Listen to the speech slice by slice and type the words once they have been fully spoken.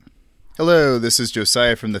Hello, this is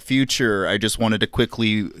Josiah from the future. I just wanted to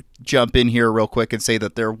quickly jump in here real quick and say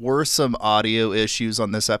that there were some audio issues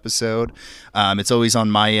on this episode. It's always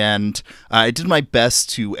on my end. I did my best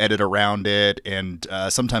to edit around it and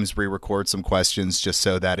sometimes re-record some questions just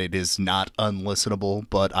so that it is not unlistenable,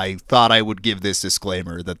 but I thought I would give this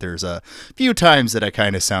disclaimer that there's a few times that I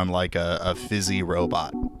kind of sound like a fizzy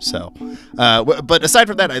robot. So, but aside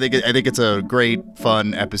from that, I think it's a great,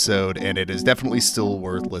 fun episode, and it is definitely still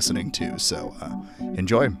worth listening to. So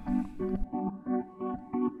enjoy.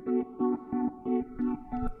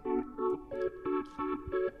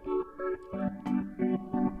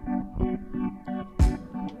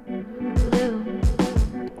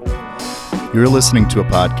 You're listening to a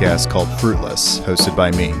podcast called Fruitless, hosted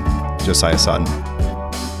by me, Josiah Sutton.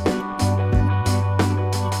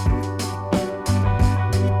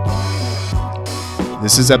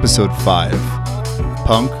 This is episode 5,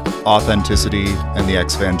 Punk, Authenticity, and the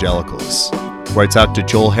Exvangelicals, where I talk to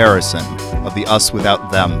Joel Harrison of the Us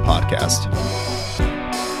Without Them podcast.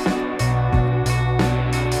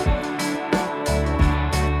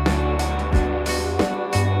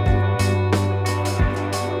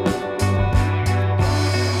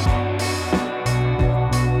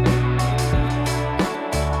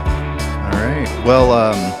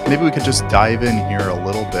 Well, maybe we could just dive in here a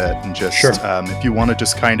little bit and just, sure. If you want to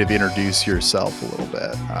just kind of introduce yourself a little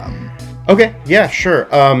bit. Okay, yeah, sure.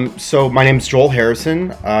 So my name's Joel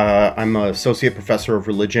Harrison. I'm an associate professor of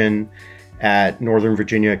religion at Northern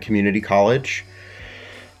Virginia Community College.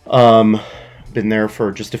 Been there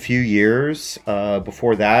for just a few years.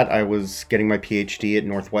 Before that, I was getting my PhD at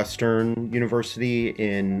Northwestern University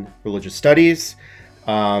in religious studies.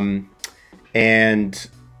 When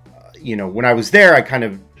I was there, I kind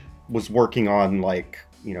of was working on I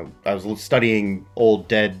was studying old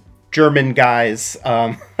dead German guys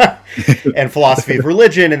and philosophy of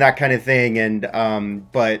religion and that kind of thing. And kind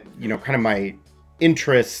of my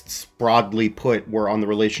interests broadly put were on the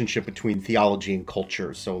relationship between theology and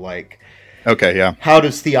culture. So okay, yeah. How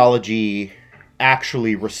does theology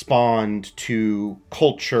actually respond to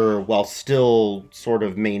culture while still sort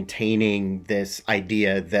of maintaining this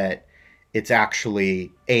idea that it's actually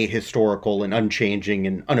ahistorical and unchanging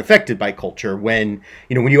and unaffected by culture? When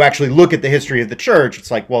you actually look at the history of the church,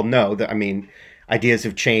 it's like, well, no, ideas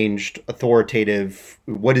have changed.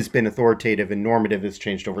 What has been authoritative and normative has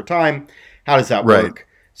changed over time. How does that work? Right.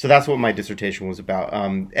 So that's what my dissertation was about.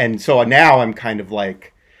 And so now I'm kind of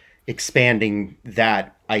expanding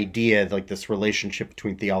that idea, this relationship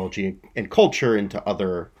between theology and culture into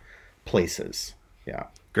other places. Yeah.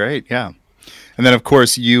 Great. Yeah. And then, of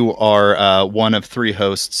course, you are one of 3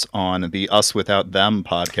 hosts on the Us Without Them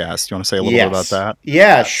podcast. Do you want to say a little bit about that?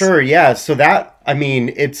 Yeah, yes. Sure. Yeah. So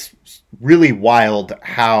it's really wild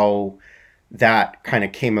how that kind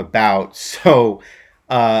of came about. So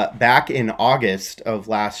back in August of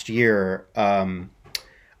last year, I've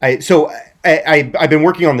been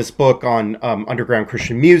working on this book on underground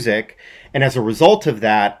Christian music. And as a result of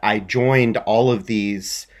that, I joined all of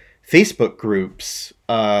these Facebook groups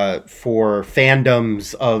for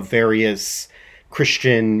fandoms of various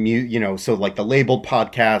Christian, so the Labeled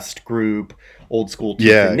podcast group, Old School Tooth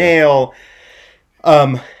and Nail.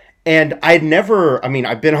 And I've been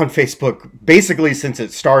on Facebook basically since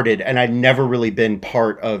it started, and I'd never really been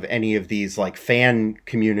part of any of these fan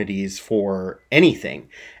communities for anything.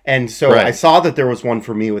 And so I saw that there was one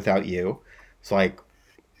for Me Without You. It's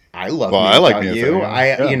I love Me Without You.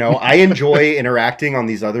 I enjoy interacting on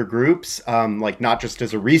these other groups, not just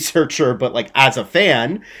as a researcher, but as a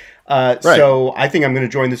fan. So I think I'm going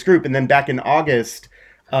to join this group. And then back in August,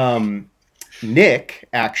 Nick,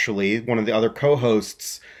 actually, one of the other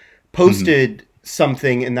co-hosts, posted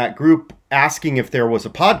something in that group asking if there was a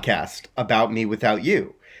podcast about Me Without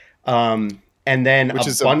You. And then which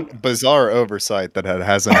is a bizarre oversight that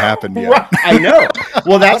hasn't happened yet. Right, I know.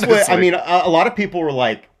 Well, that's what a lot of people were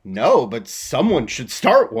like, no, but someone should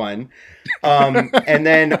start one. And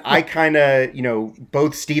then I kind of,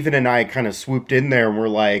 both Stephen and I kind of swooped in there and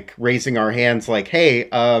were raising our hands hey,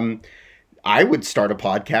 I would start a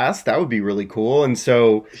podcast. That would be really cool. And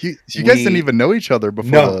so you guys didn't even know each other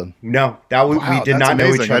before. No, we did not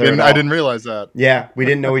know each other. I didn't realize that. Yeah, we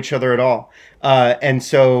didn't know each other at all. And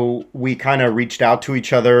so we kind of reached out to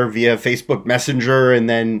each other via Facebook Messenger, and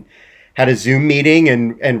then had a Zoom meeting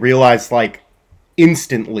and realized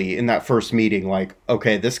instantly in that first meeting,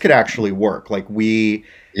 okay, this could actually work. We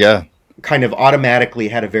kind of automatically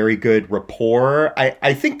had a very good rapport.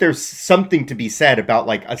 I think there's something to be said about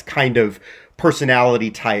a kind of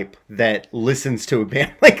personality type that listens to a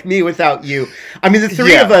band like Me Without You. The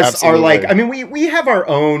three of us absolutely. Are we have our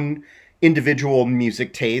own individual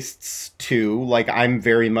music tastes too. Like I'm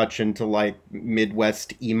very much into like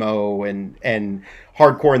Midwest emo and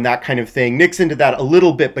hardcore and that kind of thing. Nick's into that a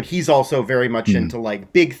little bit, but he's also very much Mm. into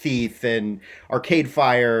like Big Thief and Arcade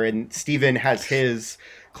Fire, and Steven has his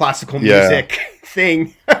classical Yeah. music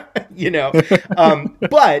thing, you know.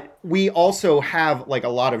 But we also have like a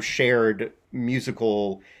lot of shared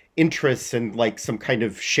musical interests and like some kind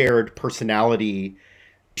of shared personality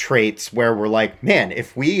traits where we're like, man,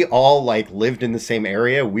 if we all like lived in the same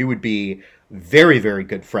area, we would be very, very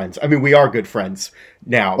good friends. I mean, we are good friends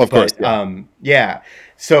now, Of course. but Yeah. yeah.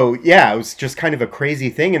 So yeah, it was just kind of a crazy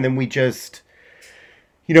thing. And then we just,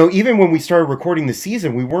 you know, even when we started recording the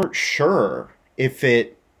season, we weren't sure if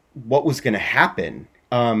it, what was going to happen.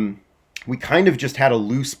 We kind of just had a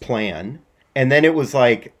loose plan. And then it was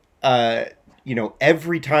like, you know,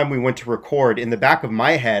 every time we went to record, in the back of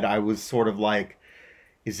my head, I was sort of like,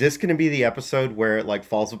 is this going to be the episode where it like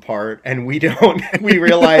falls apart and we don't we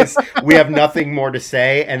realize we have nothing more to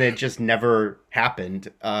say, and it just never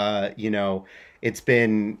happened. You know, it's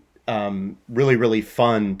been really really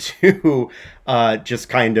fun to just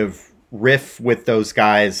kind of riff with those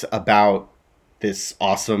guys about this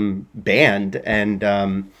awesome band, and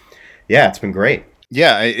yeah, it's been great.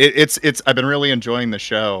 Yeah. It's. I've been really enjoying the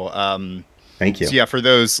show. Thank So you. yeah, for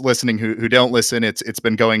those listening who don't listen, it's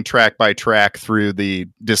been going track by track through the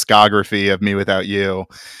discography of Me Without You,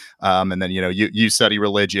 and then you study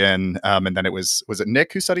religion, and then was it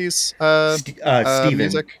Nick who studies Steven.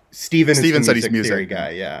 music? Steven is the Steven studies music music, theory guy.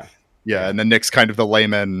 Yeah. yeah, Yeah. and then Nick's kind of the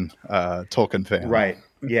layman Tolkien fan. Right.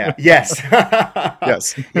 Yeah. Yes.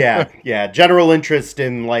 Yes, Yeah. Yeah. General interest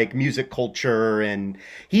in like music culture, and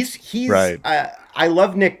he's. right. I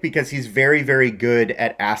love Nick because he's very very good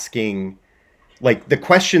at asking like the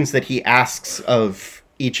questions that he asks of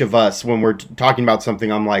each of us when we're talking about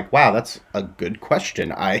something. I'm like, wow, that's a good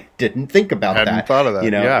question. I didn't think about Hadn't that. thought of You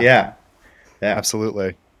that. know? Yeah, Yeah. Yeah.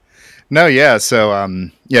 absolutely. No, yeah. So,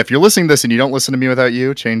 yeah, if you're listening to this and you don't listen to Me Without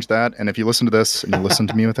You, change that. And if you listen to this and you listen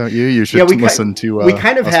to Me Without You, you Yeah, should listen to we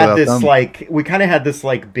kind of Us had Without this Them. like we kind of had this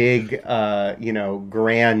like big you know,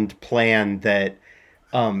 grand plan that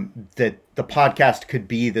that the podcast could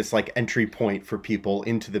be this like entry point for people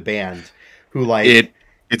into the band who like It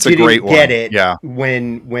it's a great didn't get one. it Yeah,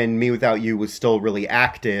 when Me Without You was still really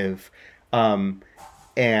active. Um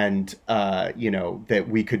and you know, that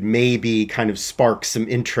we could maybe kind of spark some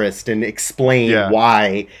interest and explain yeah.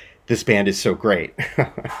 why this band is so great.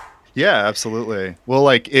 Yeah, absolutely. Well,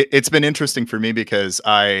 like it's been interesting for me because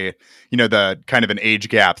the kind of an age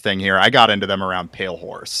gap thing here. I got into them around Pale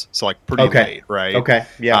Horse, so like pretty Okay. late, right? Okay.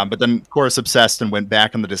 Yeah. But then, of course, obsessed and went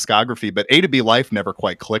back in the discography. But A to B Life never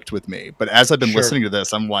quite clicked with me. But as I've been Sure. listening to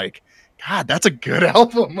this, I'm like, God, that's a good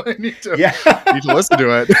album. I Yeah. need to listen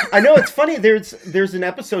to it. I know, it's funny. There's an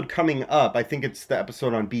episode coming up. I think it's the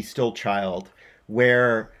episode on Be Still Child,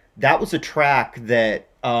 where that was a track that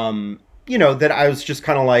you know, that I was just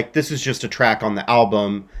kind of like, this is just a track on the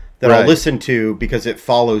album that I'll Right. listen to because it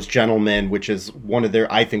follows Gentleman, which is one of their,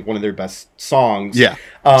 I think, one of their best songs. Yeah,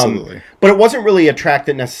 absolutely. But it wasn't really a track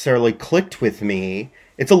that necessarily clicked with me.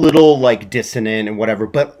 It's a little like dissonant and whatever,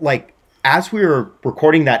 but like as we were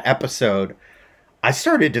recording that episode, I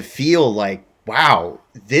started to feel like, wow,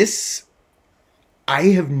 this, I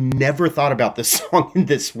have never thought about this song in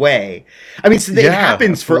this way. I mean, so it Yeah,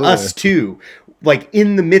 happens for absolutely. us too. Like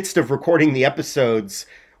in the midst of recording the episodes,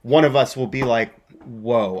 one of us will be like,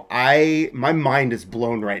 whoa, my mind is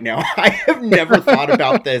blown right now. I have never thought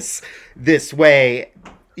about this way.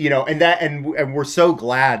 You know, and we're so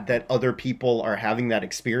glad that other people are having that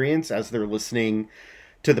experience as they're listening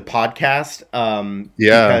to the podcast,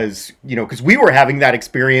 Yeah. because you know, because we were having that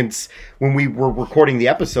experience when we were recording the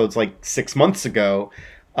episodes like 6 months ago,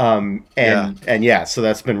 Yeah. and yeah, so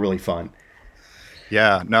that's been really fun.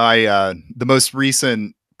 Yeah, no, the most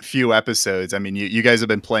recent few episodes, I mean, you guys have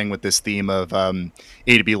been playing with this theme of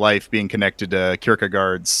A to B Life being connected to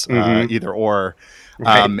Kierkegaard's Mm-hmm. either or,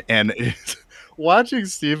 Right. and watching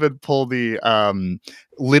Steven pull the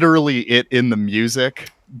literally it in the music,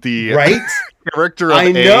 the Right. character of I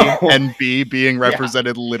A know. and B being Yeah,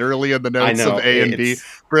 represented literally in the I notes of know. A and B,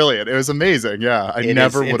 brilliant. It was amazing. Yeah, I It is,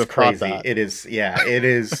 never would it's have thought crazy. that. It is, yeah, it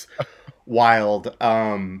is wild.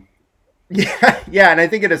 Yeah, yeah, and I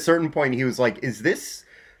think at a certain point he was like, "Is this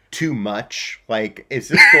too much? Like, is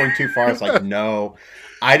this going too far?" I was like, "No,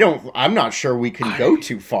 I don't. I'm not sure we can go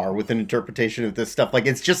too far with an interpretation of this stuff. Like,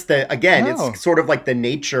 it's just that again, No, it's sort of like the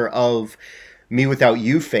nature of Me Without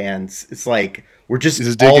You fans. It's like we're just this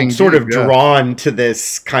is all digging sort deep. of Yeah. drawn to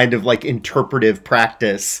this kind of like interpretive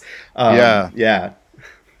practice. Yeah. Yeah,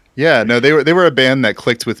 Yeah, no, they were a band that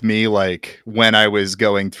clicked with me like when I was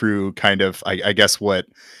going through kind of I guess what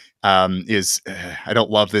is I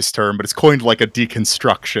don't love this term, but it's coined like a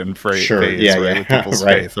deconstruction Sure. Yeah. phase, right, with Yeah. people's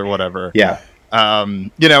Right. faith or whatever. Yeah.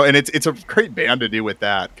 And it's a great band to do with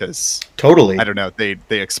that because I Totally. don't know, they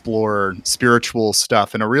explore spiritual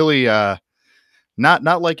stuff in a really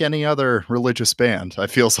not like any other religious band. I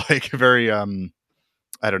feels like very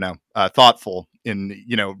I don't know, thoughtful in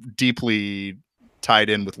deeply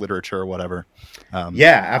tied in with literature or whatever. Um,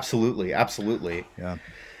 Yeah. Absolutely. Absolutely. yeah,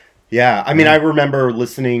 Yeah, I mean, yeah, I remember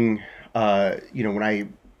listening,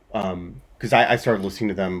 when because I started listening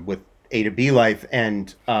to them with A to B Life,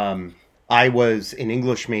 and I was an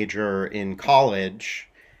English major in college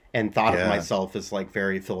and thought of yeah. myself as like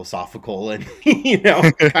very philosophical and,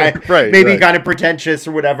 Right, maybe right. kind of pretentious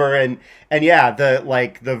or whatever. And yeah,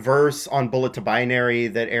 the verse on Bullet to Binary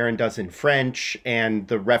that Aaron does in French and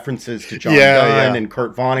the references to John Yeah, Donne yeah. and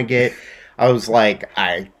Kurt Vonnegut, I was like,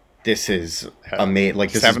 this is amazing. Like,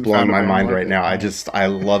 Just this is haven't blowing found a my band mind like right it. now. Yeah. I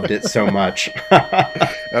loved it so much.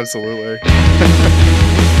 Absolutely.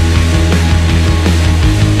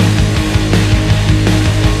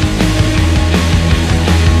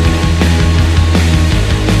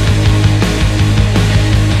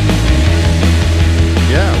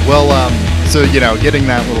 Yeah. Well, so getting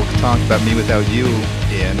that little talk about me without you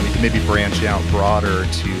in, we can maybe branch out broader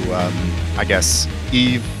to, I guess,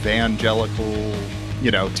 evangelical,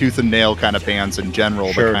 tooth and nail kind of bands in general,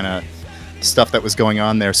 the Sure. kind of stuff that was going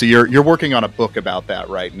on there. So you're working on a book about that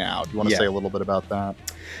right now. Do you want to say Yeah. a little bit about that?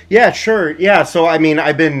 Yeah, sure. Yeah, so I mean,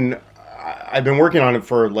 I've been working on it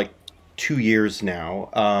for like 2 years now.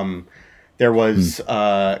 There Hmm. was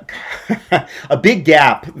a big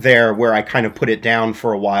gap there where I kind of put it down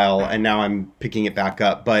for a while, and now I'm picking it back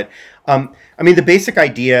up. But I mean, the basic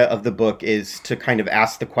idea of the book is to kind of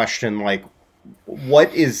ask the question, like,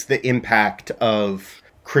 what is the impact of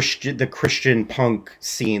the Christian punk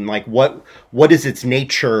scene? Like, what is its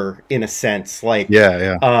nature in a sense? Like,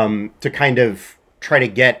 Yeah, yeah. to kind of try to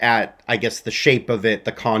get at, I guess, the shape of it,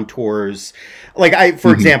 the contours. Like, for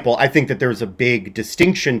Hmm. example, I think that there's a big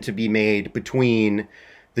distinction to be made between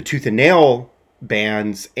the Tooth and Nail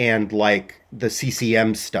bands and like the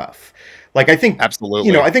CCM stuff. Like, I think,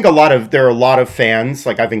 Absolutely. I think there are a lot of fans.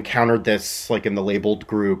 Like, I've encountered this like in the Labeled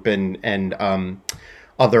group and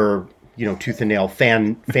other Tooth and Nail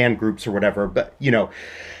fan groups or whatever. But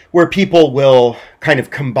where people will kind of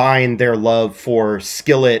combine their love for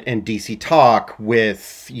Skillet and DC Talk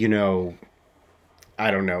with,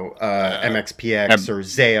 I don't know, Uh, MXPX em- or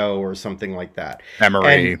Zayo or something like that.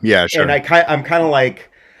 Emery. And Yeah, and sure. I'm kind of like,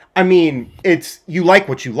 I mean, it's, you like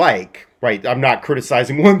what you like, right? I'm not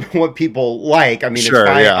criticizing what people like. I mean, it's Sure.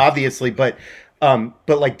 fine, Yeah. obviously, but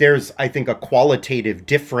like, there's, I think, a qualitative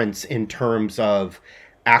difference in terms of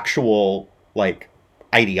actual like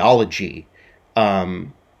ideology,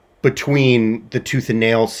 um, between the Tooth and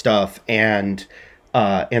Nail stuff and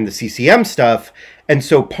the CCM stuff. And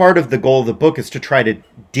so part of the goal of the book is to try to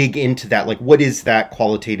dig into that. Like, what is that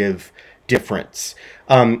qualitative difference?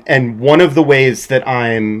 And one of the ways that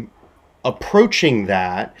I'm approaching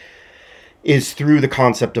that is through the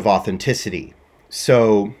concept of authenticity.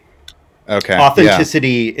 So, Okay. Yeah.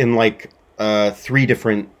 authenticity in like three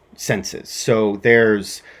different senses. So,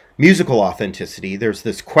 there's musical authenticity, there's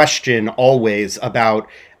this question always about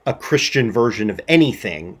a Christian version of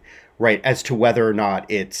anything, right, as to whether or not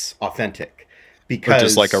it's authentic. Or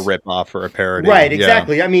just like a Because rip off or a parody. right, Yeah.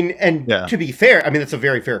 exactly. I mean, and Yeah. to be fair, I mean, that's a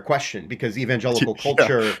very fair question because evangelical Yeah.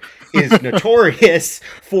 culture is notorious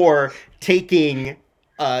for taking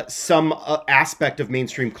some aspect of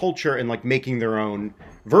mainstream culture and like making their own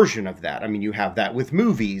version of that. I mean, you have that with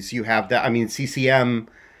movies. You have that. I mean, CCM,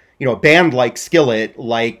 a band like Skillet,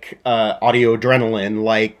 like Audio Adrenaline,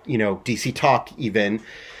 like DC Talk, even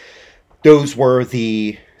those were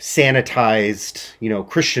the sanitized,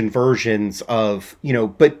 Christian versions of,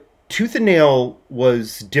 but Tooth and Nail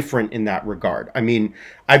was different in that regard. I mean,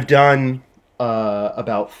 I've done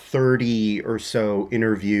about 30 or so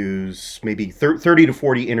interviews, maybe 30 to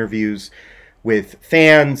 40 interviews with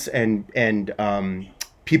fans and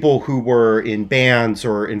people who were in bands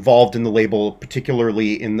or involved in the label,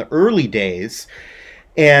 particularly in the early days.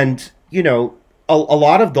 And, a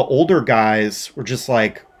lot of the older guys were just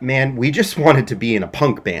like, man, we just wanted to be in a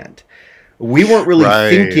punk band. We weren't really Right.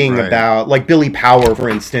 thinking Right. about, like, Billy Power, for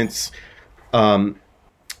instance.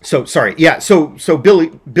 So sorry, yeah. So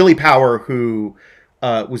Billy Power, who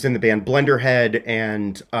was in the band Blenderhead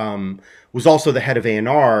and was also the head of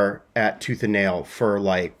A&R at Tooth and Nail for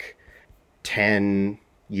like 10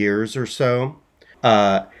 years or so.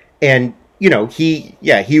 And he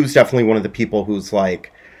was definitely one of the people who's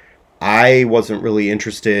like, I wasn't really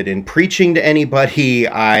interested in preaching to anybody.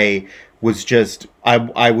 I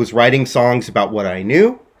was writing songs about what I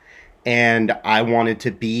knew, and I wanted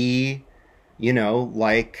to be,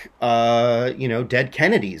 like Dead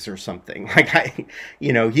Kennedys or something. Like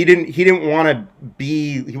he didn't want to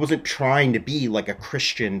be, he wasn't trying to be like a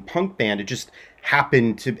Christian punk band. It just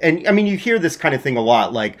happened to. And I mean, you hear this kind of thing a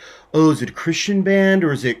lot, like, oh, is it a Christian band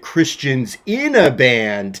or is it Christians in a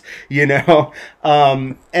band? And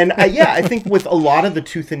I think with a lot of the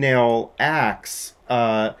Tooth and Nail acts,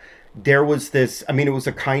 there was this, I mean, it was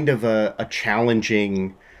a kind of a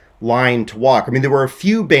challenging line to walk. I mean, there were a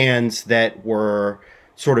few bands that were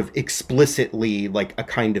sort of explicitly like a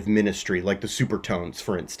kind of ministry, like the Supertones,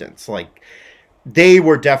 for instance. Like, they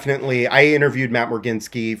were definitely, I interviewed Matt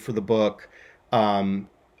Morginsky for the book, and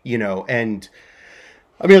I mean,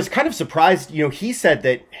 I was kind of surprised, he said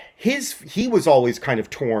that he was always kind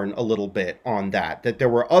of torn a little bit on that there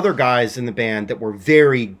were other guys in the band that were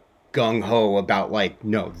very gung-ho about, like,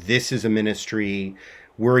 no, this is a ministry,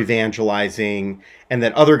 we're evangelizing, and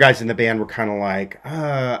that other guys in the band were kind of like,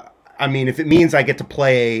 I mean, if it means I get to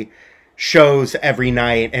play shows every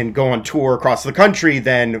night and go on tour across the country,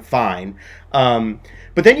 then fine.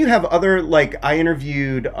 But then you have other, like, I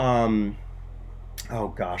interviewed, oh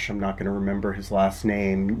gosh, I'm not going to remember his last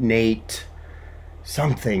name, Nate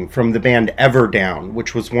something, from the band Everdown,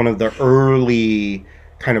 which was one of the early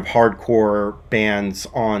kind of hardcore bands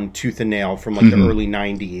on Tooth and Nail from like the early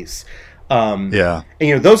 90s. Yeah.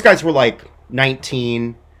 And, those guys were like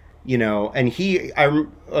 19, and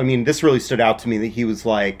I mean, this really stood out to me that he was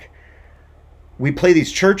like, we play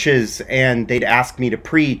these churches and they'd ask me to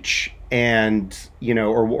preach and,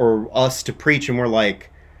 or us to preach. And we're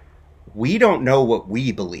like, we don't know what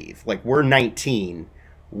we believe. Like, we're 19.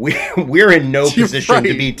 We're in no position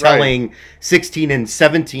to be telling 16 and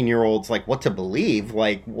 17-year-olds like what to believe.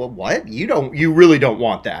 Like, what? You really don't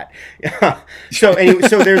want that. So anyway,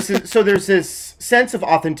 so there's this sense of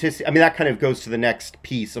authenticity. I mean, that kind of goes to the next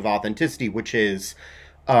piece of authenticity, which is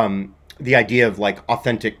the idea of like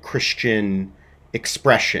authentic Christian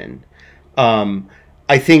expression.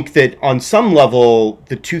 I think that on some level,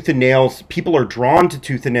 the Tooth and Nails, people are drawn to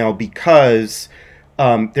Tooth and Nail because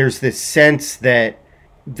there's this sense that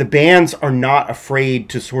the bands are not afraid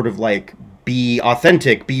to sort of like be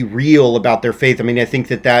authentic, be real about their faith. I mean, I think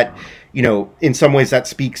that in some ways that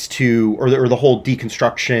speaks to, or the whole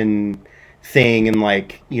deconstruction thing, and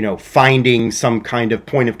like, finding some kind of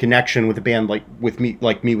point of connection with a band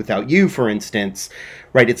like Me Without You, for instance,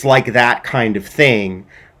 right? It's like that kind of thing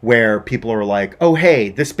where people are like, oh, hey,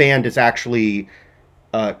 this band is actually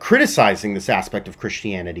criticizing this aspect of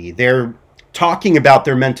Christianity. They're talking about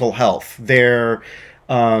their mental health. They're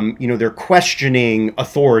questioning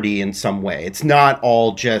authority in some way. It's not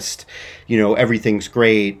all just, everything's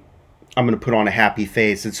great, I'm going to put on a happy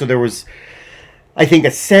face. And so there was, I think,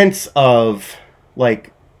 a sense of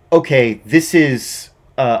like, okay, this is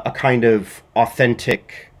a kind of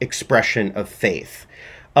authentic expression of faith.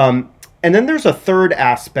 And then there's a third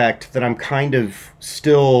aspect that I'm kind of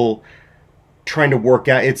still trying to work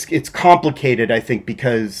out. It's complicated, I think,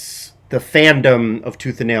 because the fandom of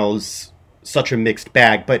Tooth and Nail is such a mixed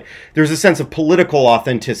bag, but there's a sense of political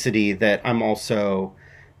authenticity that I'm also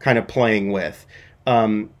kind of playing with,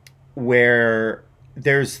 where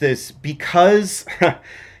there's this, because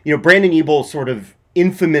Brandon Ebel sort of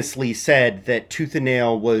infamously said that Tooth and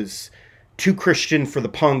Nail was too Christian for the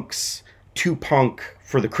punks, too punk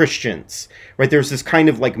for the Christians, right? There's this kind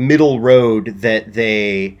of like middle road that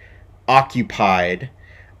they occupied,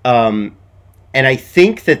 and I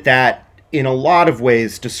think that in a lot of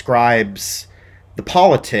ways describes the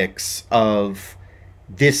politics of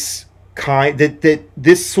this kind, that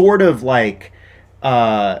this sort of like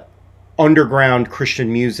underground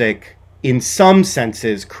Christian music in some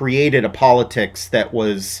senses created a politics that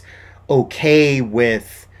was okay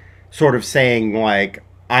with sort of saying like,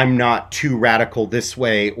 I'm not too radical this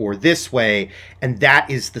way or this way, and that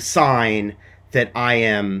is the sign that I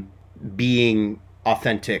am being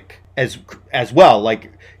authentic as well.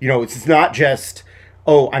 Like, it's not just,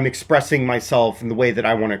 oh, I'm expressing myself in the way that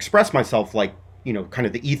I want to express myself. Like, kind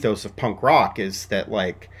of the ethos of punk rock is that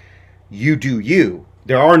like, you do you.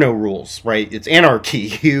 There are no rules, right? It's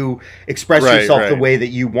anarchy. You express yourself the way that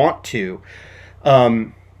you want to.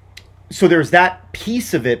 So there's that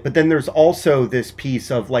piece of it, but then there's also this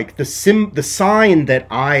piece of like the sign that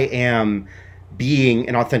I am being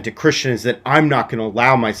an authentic Christian is that I'm not going to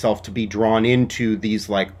allow myself to be drawn into these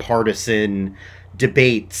like partisan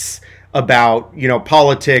debates about,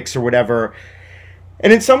 politics or whatever.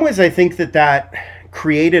 And in some ways, I think that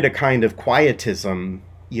created a kind of quietism,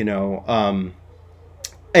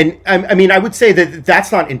 And I mean, I would say that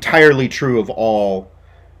that's not entirely true of all,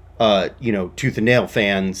 Tooth and Nail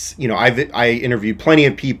fans. I interviewed plenty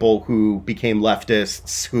of people who became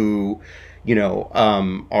leftists who,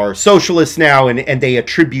 are socialists now, and they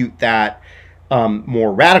attribute that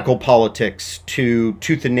more radical politics to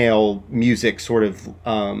Tooth and Nail music, sort of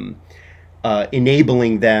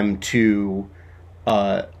enabling them to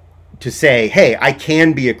say, "Hey, I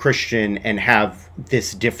can be a Christian and have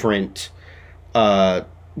this different."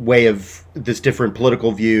 Way of this different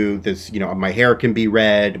political view, this, my hair can be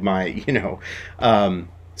red,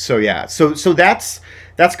 so yeah, so that's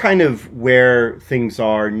kind of where things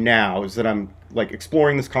are now, is that I'm like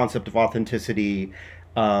exploring this concept of authenticity,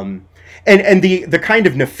 and the kind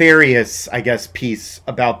of nefarious, I guess, piece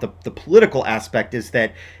about the political aspect is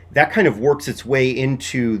that kind of works its way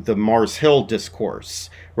into the Mars Hill discourse,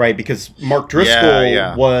 right? Because Mark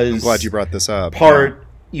Driscoll was, I'm glad you brought this up.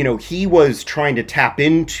 He was trying to tap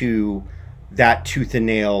into that Tooth and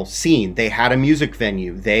Nail scene. They had a music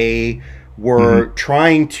venue. They were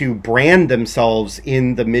trying to brand themselves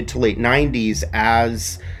in the mid to late 90s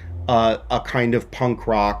as a kind of punk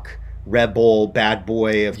rock, rebel, bad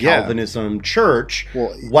boy of Calvinism church.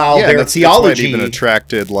 While their theology... That's even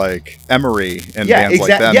attracted like Emery and bands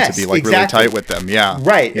like them to be like really tight with them. Yeah.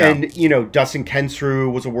 Right. Yeah. And, Dustin Kensrue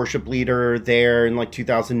was a worship leader there in like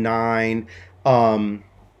 2009.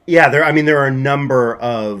 There are a number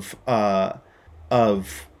of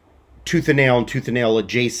Tooth and Nail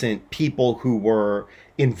adjacent people who were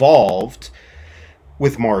involved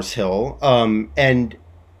with Mars Hill. And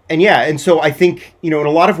so I think, in a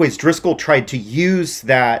lot of ways, Driscoll tried to use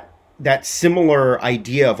that similar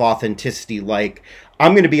idea of authenticity, like,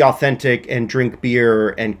 I'm going to be authentic and drink beer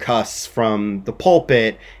and cuss from the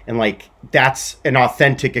pulpit, and like that's an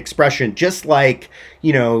authentic expression. Just like,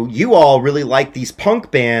 you all really like these punk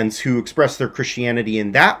bands who express their Christianity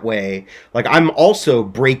in that way. Like, I'm also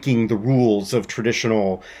breaking the rules of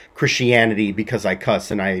traditional Christianity because I cuss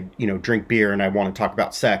and I, drink beer and I want to talk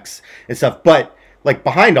about sex and stuff. But like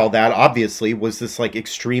behind all that, obviously, was this like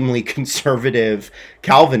extremely conservative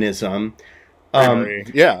Calvinism.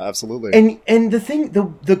 Absolutely. And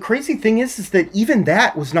the crazy thing is that even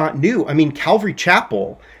that was not new. I mean, Calvary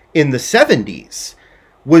Chapel in the 70s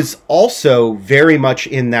was also very much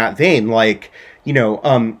in that vein. Like,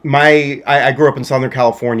 I grew up in Southern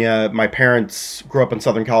California. My parents grew up in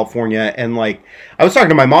Southern California, and like I was talking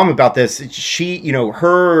to my mom about this. She,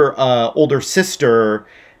 her older sister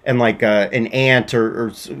and like an aunt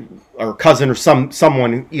or cousin or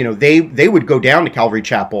someone, they would go down to Calvary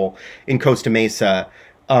Chapel in Costa Mesa,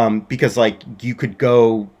 because like you could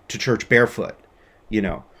go to church barefoot,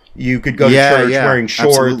 you could go to church wearing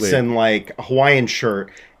shorts and like a Hawaiian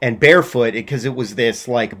shirt and barefoot, because it was this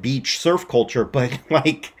like beach surf culture, but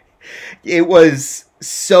like it was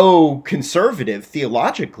so conservative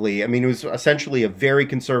theologically. I mean, it was essentially a very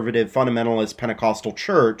conservative fundamentalist Pentecostal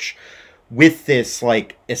church with this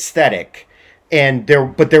like aesthetic,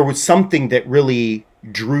 but there was something that really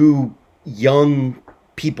drew young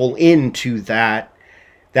people into that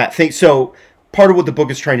thing. So part of what the book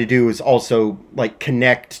is trying to do is also like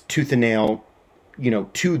connect Tooth and Nail,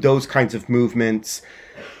 to those kinds of movements,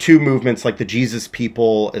 to movements like the Jesus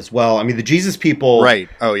People as well. I mean, the Jesus People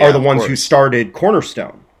are the ones who started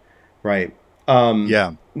Cornerstone, right?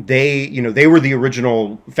 They were the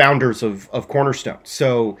original founders of Cornerstone.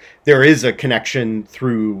 So there is a connection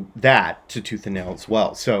through that to Tooth and Nail as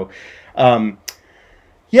well. So, so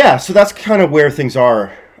that's kind of where things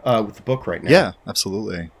are with the book right now. Yeah,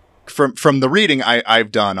 absolutely. From the reading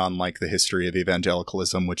I've done on like the history of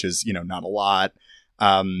evangelicalism, which is, not a lot,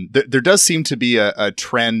 there does seem to be a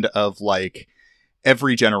trend of like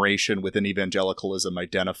every generation within evangelicalism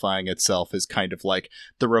identifying itself as kind of like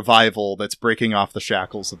the revival that's breaking off the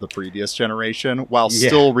shackles of the previous generation while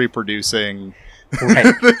still reproducing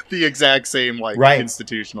the exact same like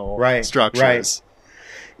institutional structures.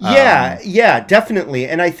 Definitely.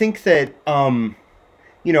 And I think that, I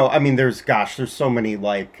mean, there's so many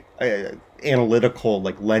like analytical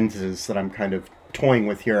like lenses that I'm kind of toying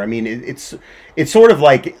with here. I mean, it's sort of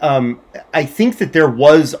like, I think that there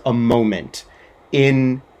was a moment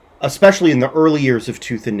especially in the early years of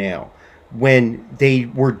Tooth and Nail, when they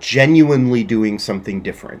were genuinely doing something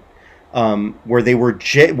different, where there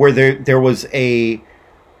was a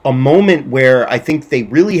moment where I think they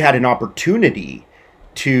really had an opportunity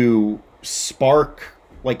to spark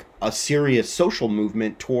like a serious social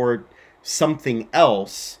movement toward something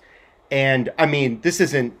else. And I mean, this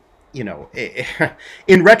isn't,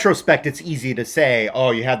 in retrospect, it's easy to say,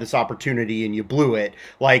 oh, you had this opportunity and you blew it.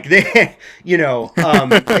 Like you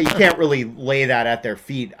can't really lay that at their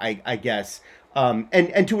feet, I guess.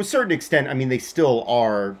 And to a certain extent, I mean, they still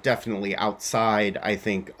are definitely outside, I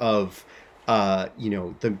think, of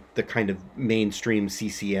the kind of mainstream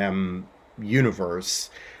CCM universe.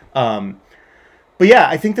 Um, but yeah,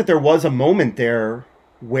 I think that there was a moment there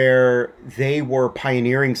where they were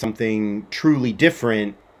pioneering something truly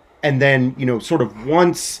different, and then sort of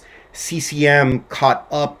once CCM caught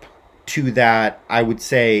up to that, I would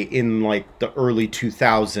say in like the early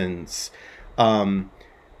 2000s. Um,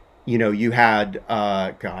 you had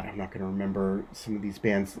God, I'm not going to remember some of these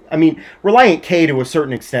bands. I mean, Reliant K to a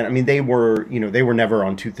certain extent. I mean, they were never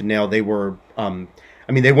on Tooth and Nail. They were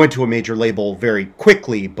I mean, they went to a major label very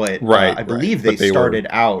quickly, but Right, I right. believe they But they were started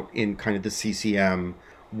out in kind of the CCM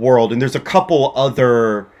world. And there's a couple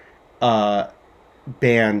other uh,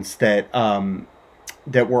 bands that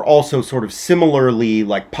were also sort of similarly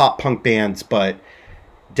like pop punk bands, but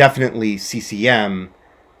definitely CCM,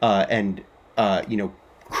 and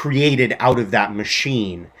created out of that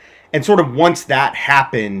machine. And sort of once that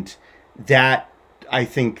happened, that I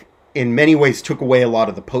think in many ways took away a lot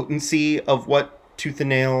of the potency of what Tooth and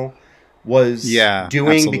Nail was yeah,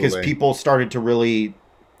 doing, because absolutely. people started to really,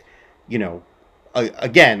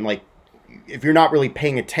 again, like if you're not really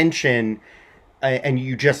paying attention and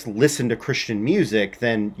you just listen to Christian music,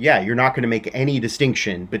 then yeah, you're not going to make any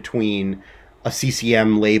distinction between a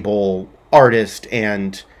CCM label artist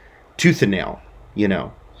and Tooth and Nail. You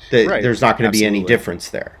know, Right. there's not going to be any Absolutely. difference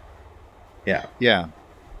there. Yeah. Yeah.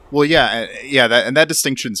 Well, yeah, yeah, that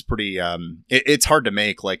distinction's pretty. It's hard to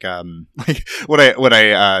make. Like, like what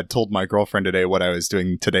I told my girlfriend today, what I was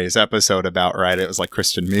doing today's episode about. Right, it was like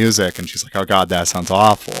Christian music, and she's like, "Oh God, that sounds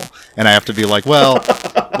awful." And I have to be like, "Well,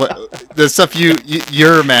 what the stuff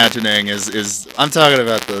you're imagining is I'm talking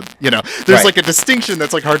about there's Right. like a distinction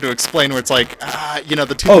that's like hard to explain. Where it's like,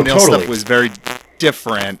 the tooth Oh, and nail stuff totally. was very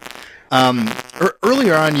different.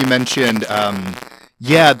 Earlier on, you mentioned,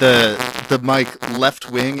 yeah, the Mike left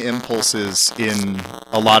wing impulses in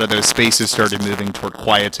a lot of those spaces started moving toward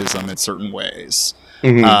quietism in certain ways.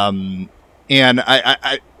 Hmm. Um, and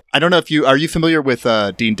I don't know if you are you familiar with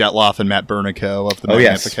Dean Detloff and Matt Bernico of the Oh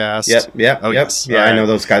yes. Magnificast? Yep. Yep. Oh Yep. yes, all Yeah, I know right.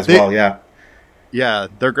 those guys They well. Yeah. yeah,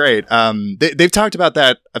 they're great. They've talked about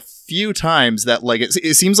that a few times. That like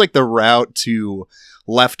it seems like the route to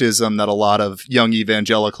leftism that a lot of young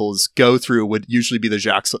evangelicals go through would usually be the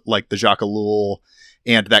Jacques Ellul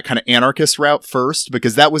and that kind of anarchist route first,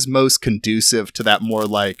 because that was most conducive to that more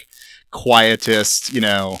like quietist,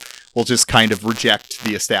 will just kind of reject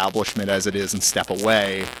the establishment as it is and step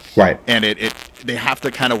away. Right. And it they have to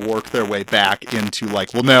kind of work their way back into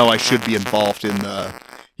like, well, no, I should be involved in the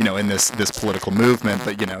in this political movement.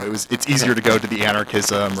 But it's easier to go to the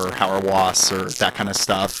anarchism or Hauerwas or that kind of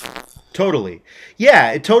stuff. Totally.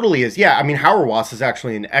 Yeah, it totally is. Yeah, I mean, Hauerwas is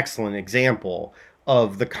actually an excellent example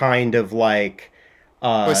of the kind of like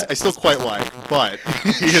uh I still quite like, but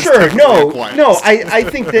he is sure, definitely a no, quietist. I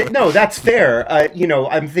think that no, that's fair.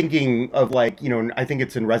 I'm thinking of like, I think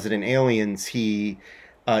it's in Resident Aliens. He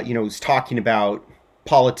is talking about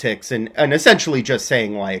politics and essentially just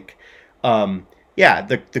saying like, yeah,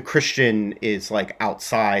 the Christian is like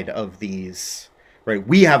outside of these, right?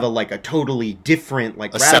 We have a totally different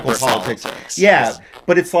like A radical separate politics. politics. Yeah, Yeah.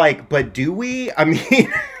 but it's like, but do we? I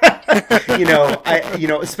mean,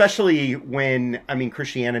 especially when, I mean,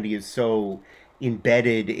 Christianity is so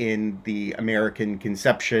embedded in the American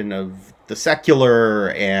conception of the secular,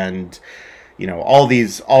 and all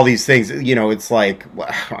these things. It's like,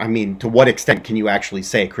 I mean, to what extent can you actually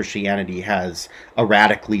say Christianity has a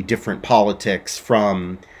radically different politics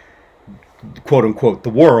from quote unquote the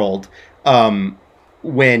world, um,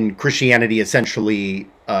 when Christianity essentially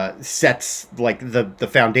sets like the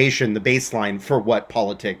foundation, the baseline for what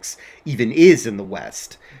politics even is in the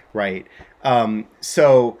West, right?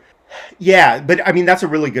 So yeah, but I mean that's a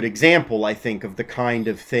really good example, I think, of the kind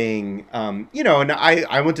of thing. And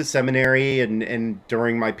I went to seminary, and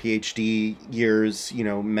during my PhD years,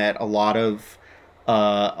 met a lot of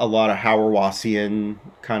Hauerwasian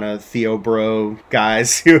kind of Theobro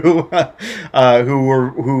guys who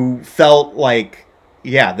felt like,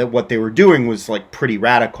 yeah, that what they were doing was like pretty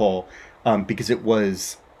radical, because it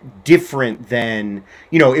was different than,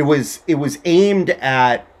 it was aimed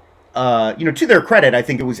at, to their credit, I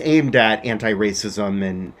think it was aimed at anti-racism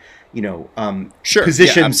and Sure. Yeah.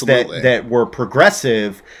 positions that Absolutely. that were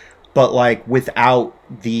progressive, but like without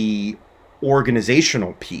the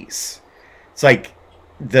organizational piece. It's like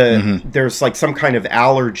Hmm. there's like some kind of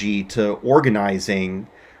allergy to organizing,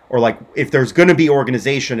 or like if there's going to be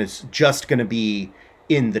organization, it's just going to be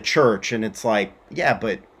in the church, and it's like, yeah,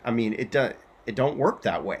 but I mean, it don't work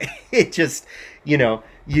that way. It just,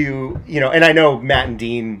 and I know Matt and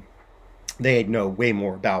Dean they know way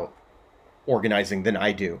more about organizing than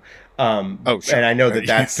I do. Oh, And sure. I know that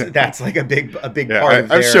that's like a big Yeah, part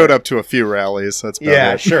of I've their. showed up to a few rallies. That's about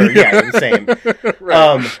Yeah, it. sure. Yeah, the same.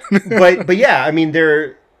 Right. But yeah, I mean,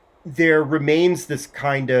 there remains this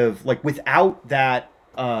kind of like without that,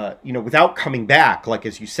 without coming back, like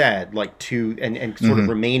as you said, like to and sort of Hmm.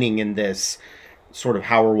 remaining in this sort of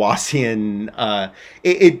Hauerwasian,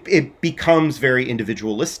 it becomes very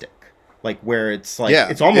individualistic, like where it's like Yeah,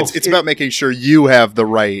 it's almost it's about making sure you have the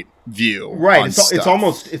right view right. on stuff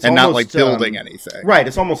It's and not like almost building anything. right.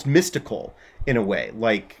 It's almost mystical in a way.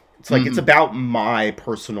 Like it's Hmm. about my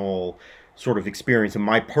personal sort of experience and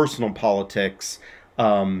my personal politics,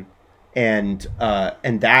 um, and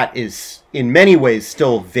that is in many ways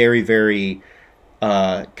still very very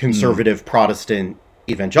Mm. conservative Protestant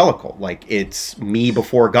evangelical. Like it's me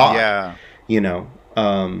before God, Yeah. you know.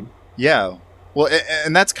 Yeah. Well,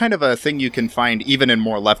 and that's kind of a thing you can find even in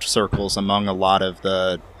more left circles among a lot of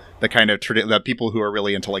the kind of the people who are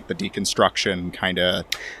really into like the deconstruction kind of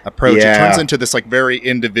approach. It turns Yeah. into this like very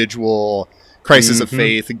individual crisis of Mm-hmm.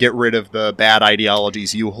 faith, get rid of the bad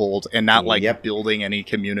ideologies you hold and not like Yep. building any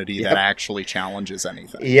community that Yep. actually challenges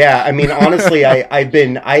anything. Yeah, I mean, honestly, I had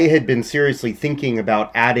been seriously thinking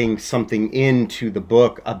about adding something into the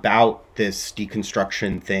book about this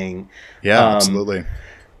deconstruction thing. Yeah, Um, absolutely.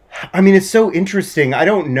 I mean, it's so interesting. I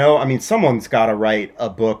don't know. I mean, someone's got to write a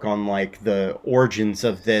book on like the origins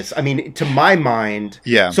of this. I mean, to my mind,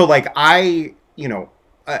 Yeah. so like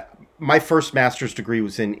my first master's degree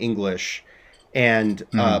was in English, and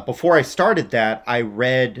Mhm. before I started that, I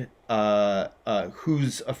read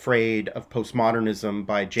 "Who's Afraid of Postmodernism"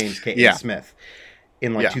 by James K. A. Yeah. Smith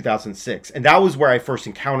in like Yeah. 2006, and that was where I first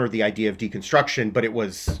encountered the idea of deconstruction. But it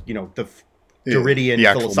was the Yeah. The Derridian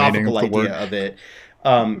actual meaning philosophical of the word. idea of it.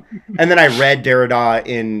 And then I read Derrida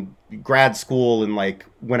in grad school, and like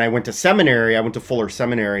when I went to seminary, I went to Fuller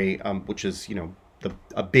Seminary, which is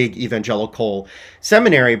a big evangelical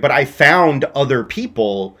seminary. But I found other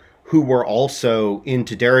people who were also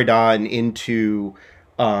into Derrida and into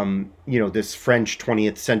this French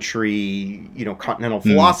 20th century continental Mm.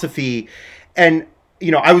 philosophy, and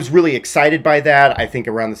I was really excited by that. I think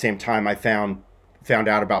around the same time I found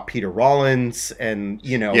out about Peter Rollins, and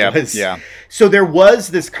Yeah. was Yeah. so there was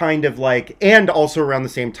this kind of like, and also around the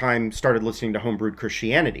same time started listening to homebrewed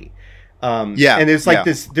Christianity, Yeah. and there's like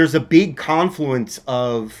Yeah. there's a big confluence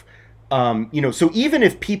of so even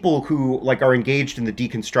if people who like are engaged in the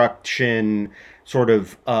deconstruction sort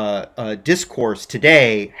of discourse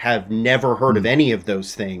today have never heard of Mm. any of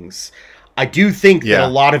those things, I do think that a Yeah.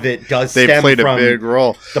 lot of it does They stem played a from big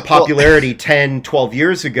role. the Well, popularity 10, 12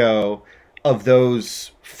 years ago of those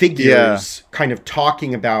yeah. figures kind of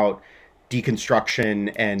talking about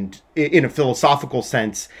deconstruction and in a philosophical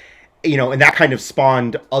sense, and that kind of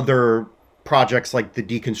spawned other projects like the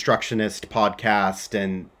Deconstructionist podcast,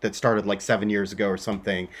 and that started like 7 years ago or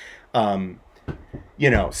something. Um,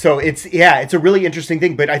 so it's a really interesting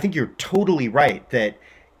thing, but I think you're totally right that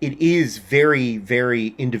it is very,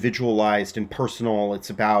 very individualized and personal. It's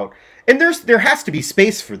about, and there has to be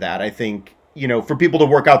space for that, I think, for people to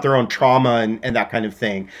work out their own trauma and that kind of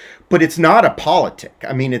thing. But it's not a politic.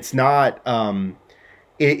 I mean, it's not,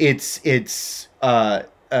 it's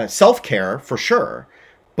self-care for sure.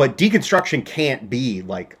 But deconstruction can't be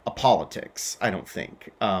like a politics, I don't think.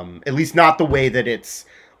 At least not the way that it's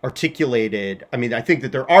articulated. I mean, I think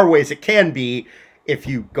that there are ways it can be if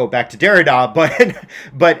you go back to Derrida,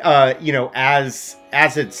 but as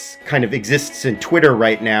it's kind of exists in Twitter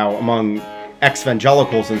right now among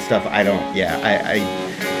ex-evangelicals and stuff, I don't. Yeah,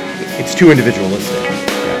 it's too individualistic.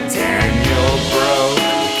 Daniel broke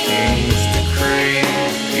the king's decree.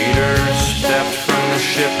 Peter stepped from the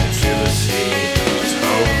ship to the sea. There's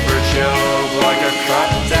hope for Job like a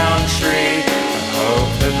cut down tree. I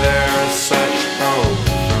hope that there is such hope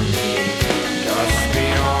for me. Just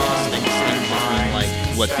beyond my Like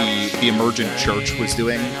mind. what the emergent church was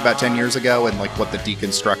doing about 10 years ago and like what the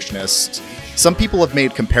deconstructionists, some people have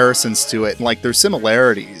made comparisons to it, and like there's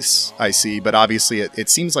similarities I see, but obviously it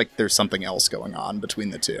seems like there's something else going on between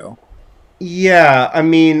the two. Yeah, I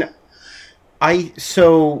mean,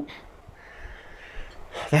 so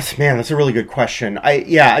that's a really good question.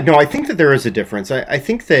 I think that there is a difference. I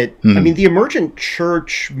think that I Hmm. mean the emergent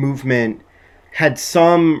church movement had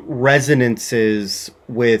some resonances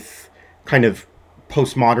with kind of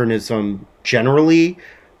postmodernism generally, Yeah.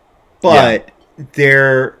 but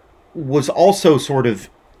there was also sort of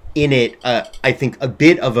in it, I think, a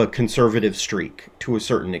bit of a conservative streak to a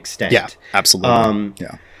certain extent. Yeah, absolutely.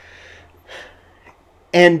 Yeah.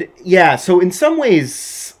 And yeah, so in some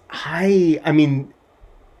ways, I mean,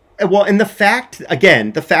 well, and the fact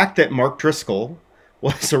that Mark Driscoll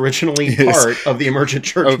was originally Yes. part of the emergent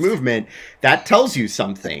church Of- movement, that tells you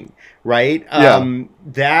something, right? Yeah.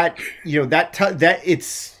 That, that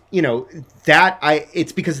it's,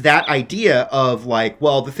 it's because that idea of like,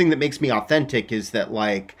 well, the thing that makes me authentic is that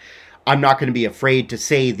like, I'm not going to be afraid to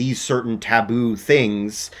say these certain taboo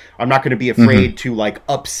things. I'm not going to be afraid to like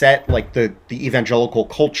upset like the evangelical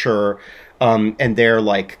culture, and their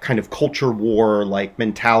like kind of culture war like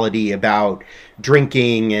mentality about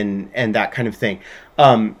drinking and that kind of thing.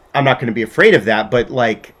 I'm not going to be afraid of that, but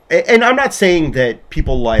like, and I'm not saying that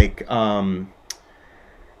people like, Doug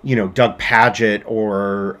Paget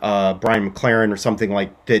or Brian McLaren or something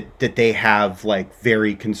like that they have like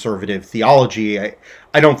very conservative theology.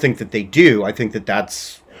 I don't think that they do. I think that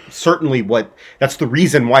that's certainly that's the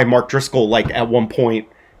reason why Mark Driscoll, like at one point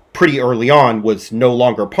pretty early on, was no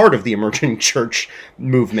longer part of the emerging church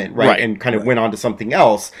movement, right? And kind of went on to something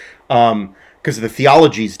else, because the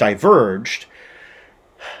theologies diverged.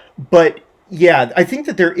 But yeah, I think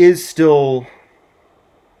that there is still,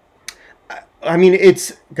 I mean,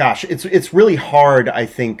 it's really hard, I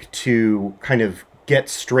think, to kind of get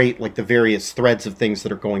straight like the various threads of things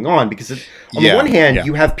that are going on, because on the one hand,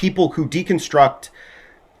 you have people who deconstruct,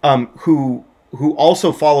 who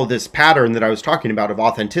also follow this pattern that I was talking about of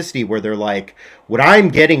authenticity, where they're like, what I'm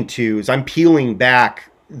getting to is I'm peeling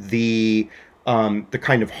back the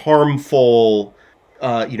kind of harmful,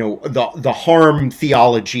 the harm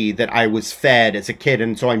theology that I was fed as a kid,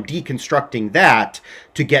 and so I'm deconstructing that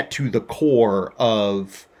to get to the core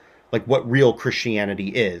of like what real Christianity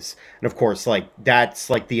is. And of course, like that's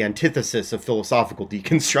like the antithesis of philosophical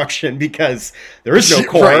deconstruction, because there is no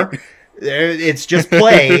core. Right. It's just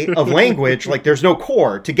play of language. Like there's no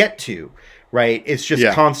core to get to, right? It's just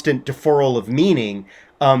constant deferral of meaning.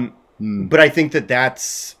 But I think that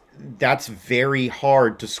that's very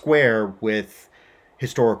hard to square with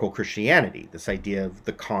historical Christianity, this idea of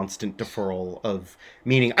the constant deferral of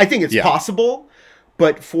meaning. I think it's possible,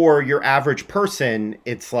 but for your average person,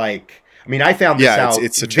 it's like, I mean, I found this out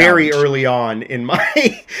it's very early on in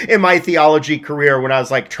my theology career, when I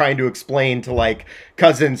was like trying to explain to like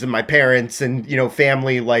cousins and my parents and,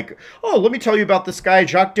 family, like, oh, let me tell you about this guy,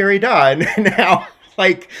 Jacques Derrida, and how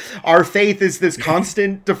like our faith is this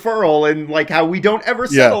constant deferral, and like how we don't ever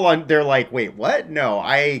settle on. They're like, wait, what? No,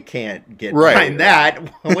 I can't get behind that.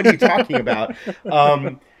 What are you talking about?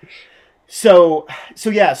 So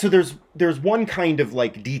there's one kind of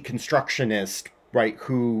like deconstructionist, right,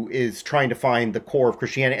 who is trying to find the core of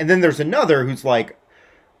Christianity, and then there's another who's like,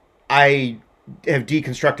 I have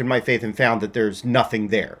deconstructed my faith and found that there's nothing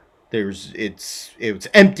there. It's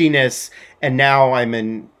emptiness, and now I'm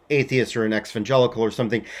an atheist or an exvangelical or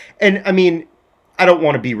something. And I mean, I don't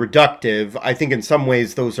want to be reductive. I think in some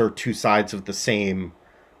ways those are two sides of the same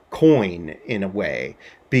coin in a way,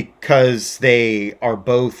 because they are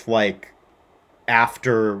both like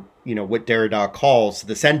after, what Derrida calls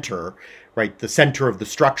the center, right? The center of the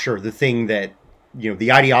structure, the thing that,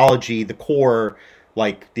 the ideology, the core,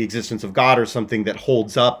 like the existence of God or something that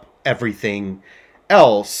holds up everything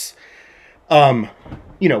else.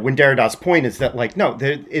 When Derrida's point is that like, no,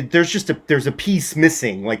 there's a piece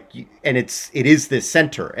missing, like, and it is this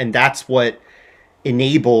center, and that's what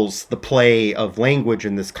enables the play of language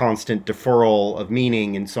and this constant deferral of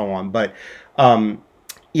meaning and so on. But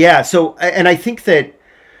so, and I think that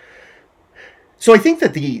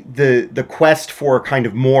the quest for kind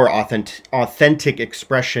of more authentic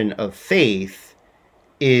expression of faith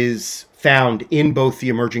is found in both the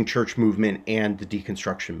emerging church movement and the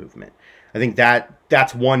deconstruction movement. I think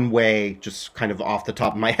that's one way, just kind of off the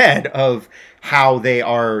top of my head, of how they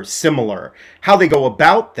are similar. How they go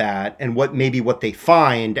about that, and what they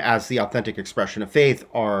find as the authentic expression of faith,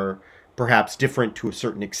 are perhaps different to a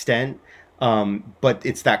certain extent. But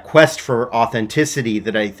it's that quest for authenticity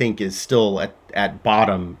that I think is still at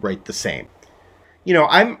bottom right the same.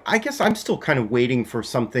 I guess I'm still kind of waiting for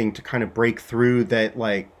something to kind of break through that,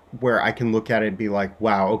 like, where I can look at it and be like,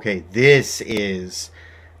 wow, okay, this is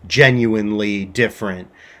genuinely different.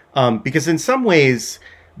 Because in some ways,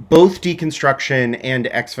 both deconstruction and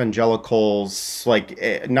exvangelicals,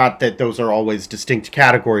 like, not that those are always distinct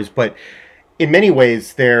categories, but in many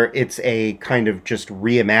ways it's a kind of just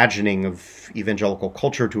reimagining of evangelical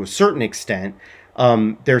culture to a certain extent.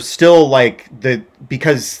 There's still like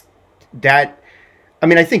because that, I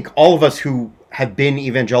mean, I think all of us who have been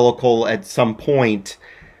evangelical at some point,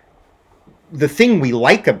 the thing we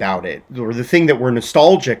like about it, or the thing that we're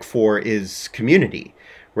nostalgic for, is community,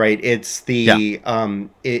 right? It's the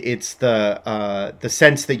it's the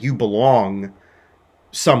sense that you belong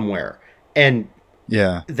somewhere. And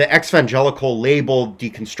Yeah. the exvangelical label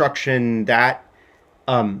deconstruction, that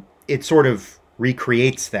it sort of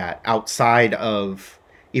recreates that outside of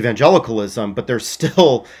evangelicalism, but there's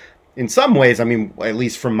still, in some ways, I mean, at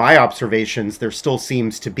least from my observations, there still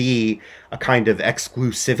seems to be a kind of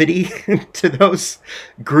exclusivity to those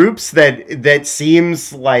groups that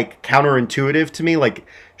seems like counterintuitive to me. Like,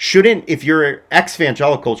 shouldn't, if you're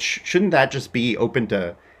ex-evangelical, shouldn't that just be open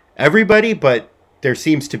to everybody? But there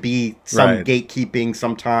seems to be some Right. gatekeeping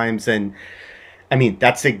sometimes, and I mean,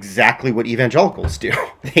 that's exactly what evangelicals do.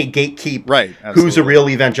 They gatekeep Right. who's a Absolutely. real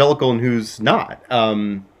evangelical and who's not.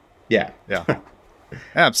 Yeah. Yeah.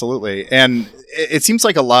 Absolutely. And it seems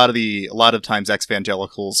like a lot of times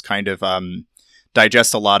ex-evangelicals kind of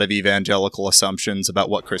digest a lot of evangelical assumptions about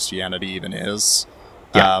what Christianity even is.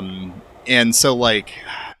 Yeah. And so, like,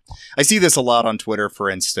 I see this a lot on Twitter, for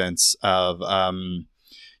instance, of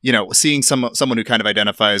seeing someone who kind of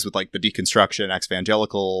identifies with like the deconstruction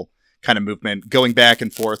ex-evangelical kind of movement, going back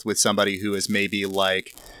and forth with somebody who is maybe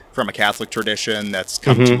like from a Catholic tradition that's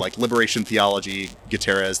come to like liberation theology,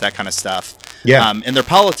 Gutierrez, that kind of stuff. Yeah. And their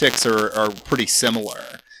politics are pretty similar.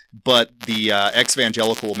 But the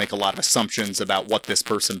ex-evangelical will make a lot of assumptions about what this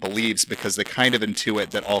person believes because they kind of intuit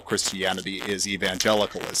that all Christianity is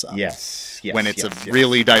evangelicalism. Yes. When it's a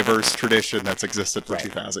really diverse tradition that's existed for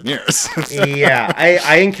 2,000 years. Yeah,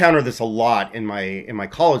 I encounter this a lot in my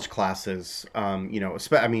college classes.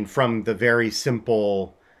 I mean, from the very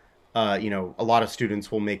simple, a lot of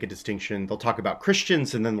students will make a distinction. They'll talk about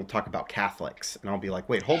Christians and then they'll talk about Catholics, and I'll be like,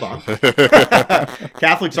 wait, hold on.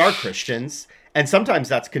 Catholics are Christians, and sometimes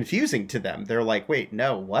that's confusing to them. They're like, wait,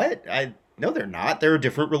 no, what? No, they're not. They're a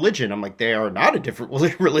different religion. I'm like, they are not a different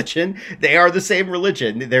religion. They are the same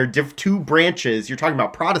religion. They're two branches. You're talking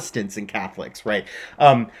about Protestants and Catholics, right?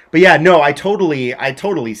 But yeah, no, I totally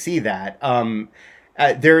see that. I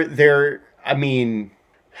mean,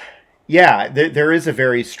 yeah, there is a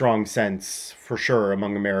very strong sense, for sure,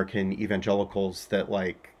 among American evangelicals that,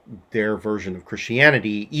 like, their version of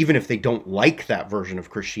Christianity, even if they don't like that version of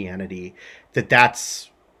Christianity, that's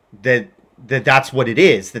what it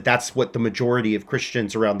is, that's what the majority of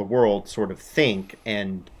Christians around the world sort of think,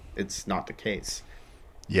 and it's not the case.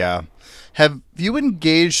 Yeah. Have you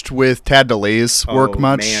engaged with Tad DeLay's work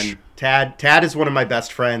much? Man, Tad is one of my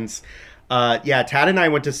best friends. Tad and I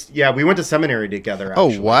went to seminary together.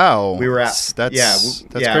 Actually. Oh wow, we were at that's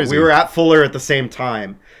crazy. We were at Fuller at the same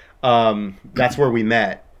time. That's where we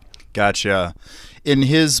met. Gotcha. In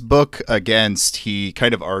his book Against, he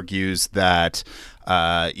kind of argues that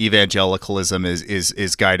evangelicalism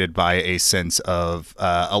is guided by a sense of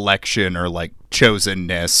election or like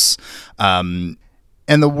chosenness.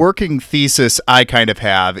 And the working thesis I kind of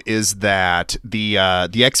have is that the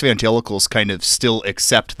ex-evangelicals kind of still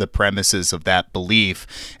accept the premises of that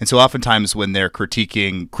belief. And so oftentimes when they're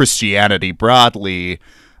critiquing Christianity broadly,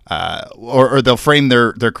 or they'll frame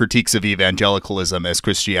their critiques of evangelicalism as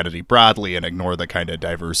Christianity broadly and ignore the kind of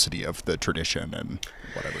diversity of the tradition and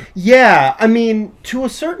whatever. Yeah, I mean, to a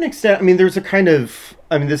certain extent, I mean, there's a kind of,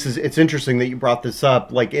 I mean, it's interesting that you brought this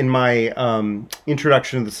up. Like in my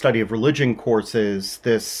introduction to the study of religion courses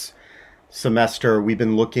this semester, we've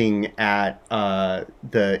been looking at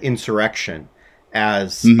the insurrection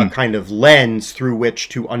as a kind of lens through which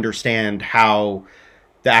to understand how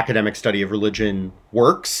the academic study of religion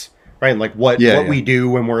works, right? And like what we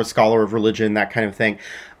do when we're a scholar of religion, that kind of thing.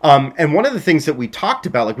 And one of the things that we talked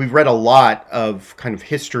about, like we've read a lot of kind of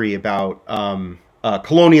history about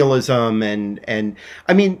colonialism, and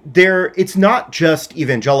I mean, it's not just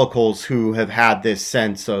evangelicals who have had this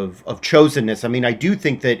sense of chosenness. I mean, I do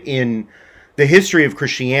think that in the history of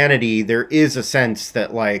Christianity, there is a sense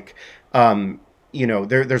that like,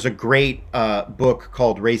 there's a great book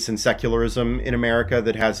called Race and Secularism in America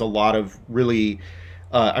that has a lot of really,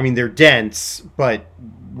 I mean, they're dense, but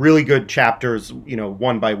really good chapters,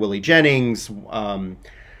 one by Willie Jennings,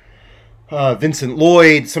 Vincent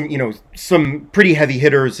Lloyd, some pretty heavy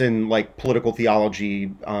hitters in like political theology,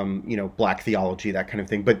 black theology, that kind of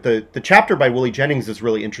thing. But the chapter by Willie Jennings is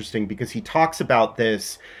really interesting because he talks about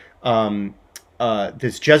this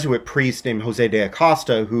Jesuit priest named Jose de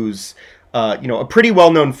Acosta, who's a pretty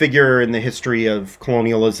well-known figure in the history of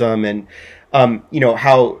colonialism, and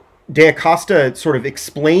how de Acosta sort of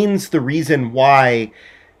explains the reason why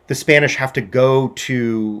the Spanish have to go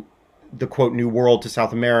to the quote New World, to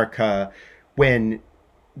South America, when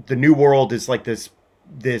the New World is like this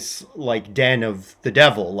like den of the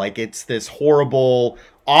devil. Like it's this horrible,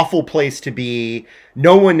 awful place to be.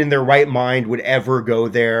 No one in their right mind would ever go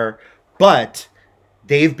there, but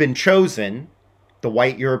they've been chosen. The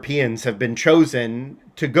white Europeans have been chosen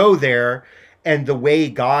to go there, And the way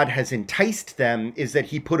God has enticed them is that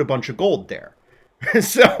he put a bunch of gold there.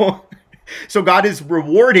 so God is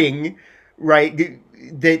rewarding, right,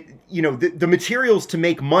 that, you know, the materials to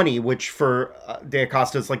make money, which for De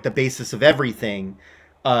Acosta is like the basis of everything.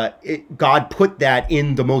 God put that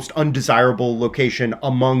in the most undesirable location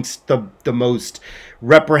amongst the most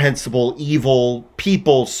reprehensible, evil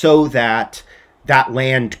people, so that that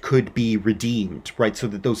land could be redeemed, right? So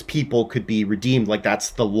that those people could be redeemed. Like, that's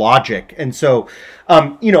the logic. And so,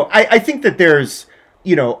 you know, I think that there's,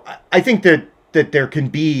 you know, I think that there can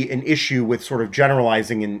be an issue with sort of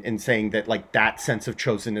generalizing and saying that, like, that sense of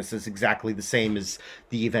chosenness is exactly the same as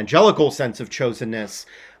the evangelical sense of chosenness.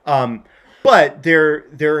 But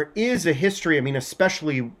there is a history, I mean,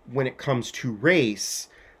 especially when it comes to race,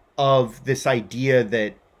 of this idea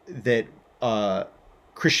that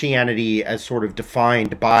Christianity, as sort of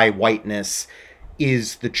defined by whiteness,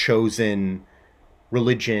 is the chosen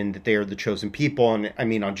religion, that they are the chosen people. And I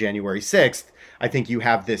mean, on January 6th, I think you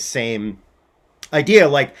have this same idea,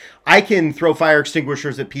 like, I can throw fire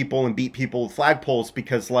extinguishers at people and beat people with flagpoles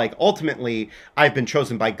because, like, ultimately I've been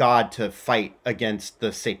chosen by God to fight against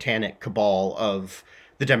the satanic cabal of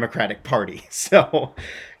the Democratic Party. So,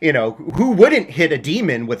 you know, who wouldn't hit a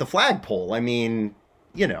demon with a flagpole? I mean,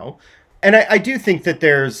 you know. And I do think that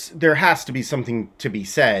there has to be something to be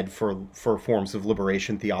said for forms of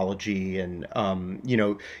liberation theology, and you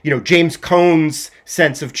know James Cone's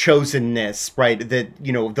sense of chosenness, right? That,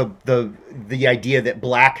 you know, the idea that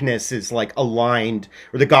blackness is like aligned,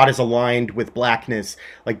 or that God is aligned with blackness,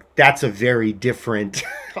 like, that's a very different,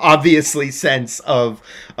 obviously, sense of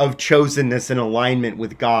chosenness and alignment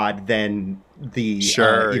with God than the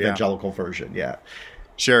evangelical version. Yeah.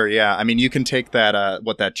 Sure, yeah. I mean, you can take that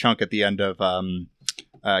that chunk at the end of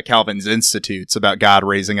Calvin's Institutes about God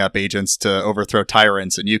raising up agents to overthrow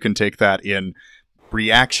tyrants, and you can take that in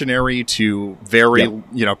reactionary to very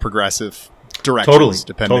you know, progressive directions,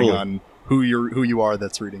 depending on who you are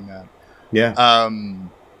that's reading that. Yeah.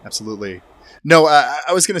 Absolutely. No,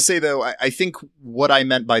 I was going to say, though, I think what I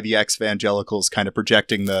meant by the Exvangelicals kind of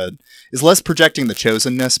is less projecting the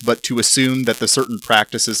chosenness, but to assume that the certain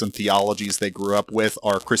practices and theologies they grew up with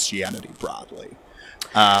are Christianity broadly.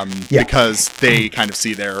 Because they kind of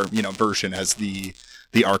see their, you know, version as the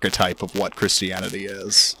archetype of what Christianity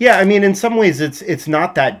is. Yeah, I mean, in some ways it's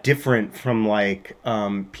not that different from, like,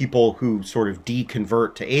 people who sort of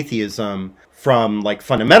deconvert to atheism from, like,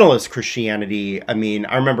 fundamentalist Christianity. I mean,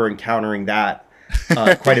 I remember encountering that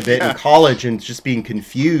quite a bit in college and just being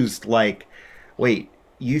confused, like, wait,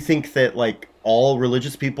 you think that, like, all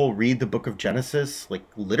religious people read the book of Genesis, like,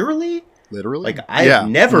 literally? Like, I've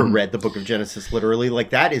never read the book of Genesis literally.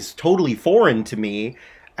 Like, that is totally foreign to me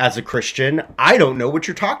as a Christian. I don't know what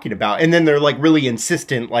you're talking about. And then they're, like, really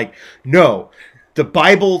insistent, like, no, the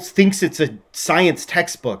Bible thinks it's a science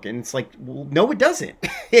textbook. And it's like, well, no, it doesn't.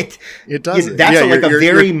 It doesn't. That's a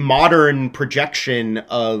very modern projection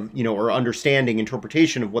of, you know, or understanding,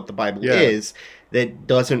 interpretation of what the Bible is, that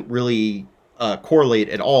doesn't really correlate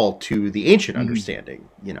at all to the ancient understanding,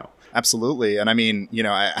 you know. Absolutely. And I mean, you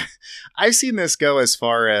know, I've seen this go as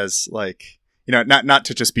far as, like, you know, not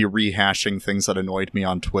to just be rehashing things that annoyed me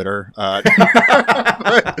on Twitter, but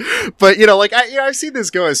you know, like, I've seen this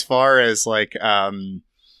go as far as, like,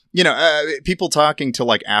 you know, people talking to,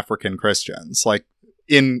 like, African Christians, like,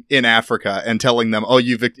 in Africa, and telling them, oh,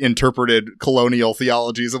 you've interpreted colonial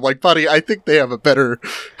theologies. I'm like, buddy, I think they have a better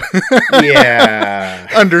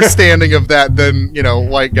understanding of that than, you know,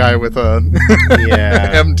 white guy with a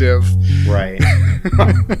MDiv. Right.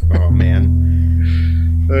 Oh, man.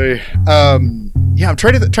 Yeah, I'm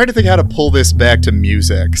trying to think how to pull this back to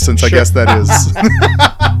music, since I guess that is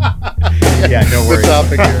no worries. The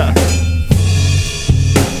topic here.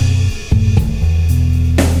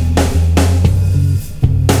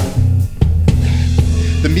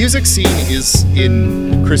 The music scene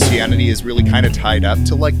in Christianity is really kind of tied up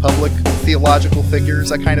to, like, public theological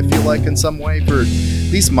figures, I kind of feel like, in some way. For at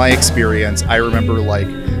least my experience, I remember, like,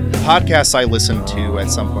 podcasts I listened to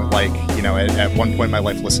at some point, like, you know, at one point in my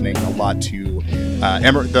life, listening a lot to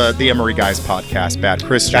the Emory Guys podcast, Bad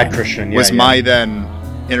Christian, was my then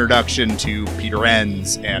introduction to Peter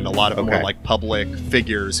Enns and a lot of more, like, public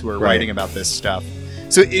figures who are writing about this stuff.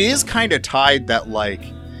 So it is kind of tied that, like,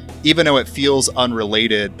 even though it feels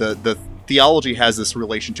unrelated, the theology has this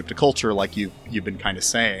relationship to culture, like you've been kind of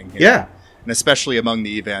saying. You know? And especially among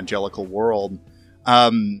the evangelical world.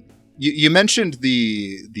 You mentioned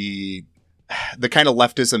the kind of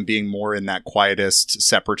leftism being more in that quietist,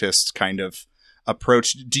 separatist kind of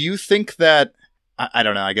approach. Do you think that, I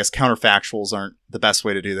don't know, I guess counterfactuals aren't the best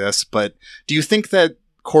way to do this, but do you think that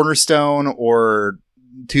Cornerstone or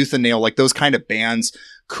Tooth and Nail, like those kind of bands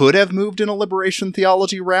could have moved in a liberation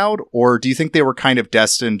theology route? Or do you think they were kind of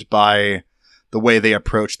destined by the way they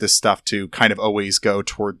approach this stuff to kind of always go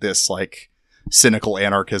toward this like cynical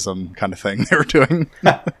anarchism kind of thing they were doing?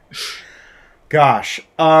 Gosh.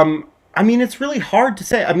 I mean, it's really hard to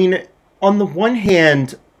say. I mean, on the one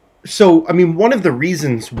hand, so, I mean, one of the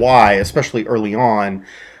reasons why, especially early on,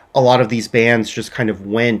 a lot of these bands just kind of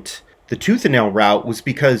went the Tooth and Nail route was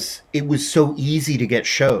because it was so easy to get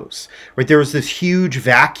shows, right? There was this huge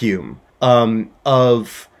vacuum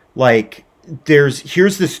of like,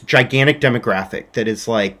 here's this gigantic demographic that is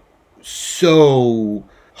like so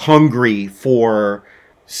hungry for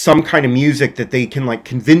some kind of music that they can like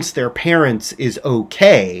convince their parents is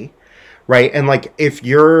okay, right? And like if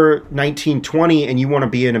you're 19, 20 and you want to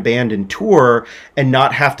be in a band and tour and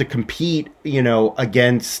not have to compete, you know,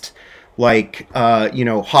 against like you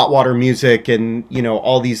know, Hot Water Music and, you know,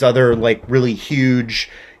 all these other like really huge,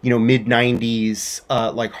 you know, mid 90s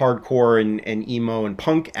like hardcore and emo and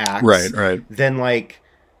punk acts, Right. then like,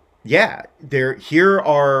 yeah, here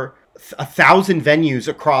are 1,000 venues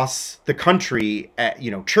across the country at,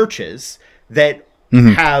 you know, churches that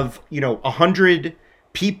have, you know, 100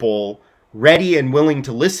 people ready and willing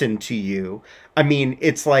to listen to you. I mean,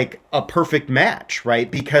 it's like a perfect match, right?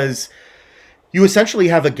 Because you essentially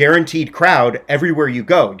have a guaranteed crowd everywhere you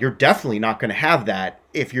go. You're definitely not going to have that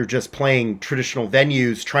if you're just playing traditional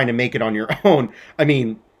venues trying to make it on your own. I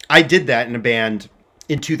mean, I did that in a band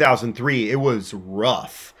in 2003. It was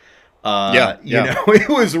rough. You know, it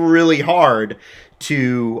was really hard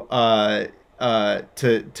to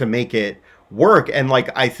make it work. And like,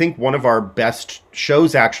 I think one of our best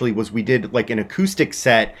shows actually was we did like an acoustic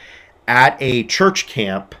set at a church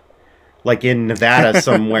camp, like in Nevada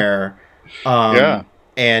somewhere.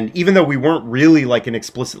 And even though we weren't really like an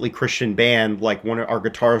explicitly Christian band, like one of our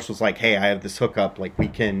guitarists was like, hey, I have this hookup, like we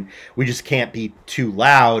just can't be too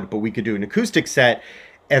loud, but we could do an acoustic set.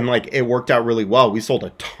 And like, it worked out really well. We sold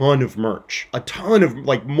a ton of merch,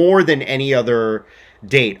 like more than any other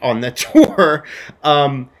date on the tour.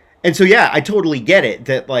 And so, yeah, I totally get it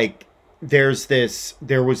that like, there was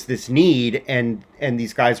this need and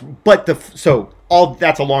these guys, but that's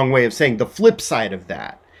a long way of saying the flip side of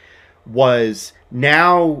that was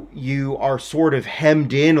now you are sort of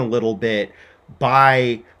hemmed in a little bit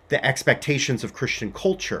by the expectations of Christian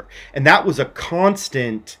culture. And that was a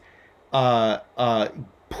constant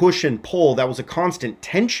push and pull. That was a constant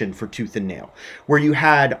tension for Tooth and Nail, where you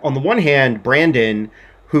had, on the one hand, Brandon,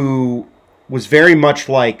 who was very much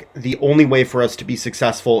like, the only way for us to be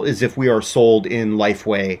successful is if we are sold in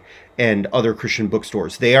Lifeway and other Christian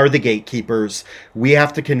bookstores. They are the gatekeepers. We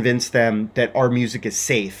have to convince them that our music is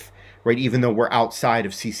safe, right? Even though we're outside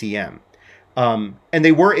of CCM. And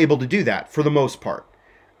they were able to do that for the most part.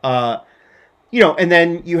 You know, and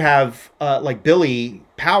then you have like Billy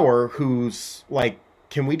Power, who's like,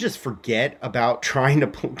 can we just forget about trying to,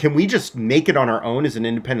 can we just make it on our own as an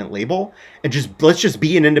independent label and let's just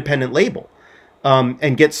be an independent label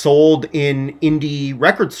and get sold in indie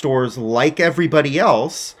record stores like everybody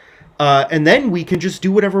else. And then we can just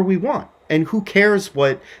do whatever we want. And who cares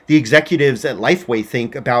what the executives at Lifeway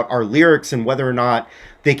think about our lyrics and whether or not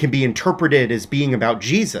they can be interpreted as being about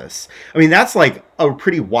Jesus. I mean, that's like a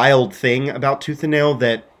pretty wild thing about Tooth and Nail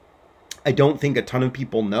that I don't think a ton of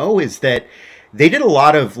people know, is that they did a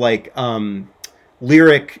lot of like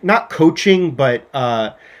lyric, not coaching, but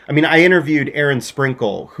I mean, I interviewed Aaron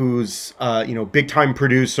Sprinkle, who's you know, big time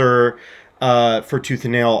producer for Tooth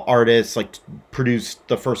and Nail artists, like produced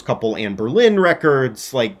the first couple Anne Berlin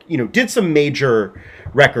records, like, you know, did some major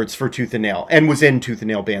records for Tooth and Nail and was in Tooth and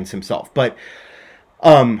Nail bands himself. But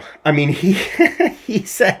I mean, he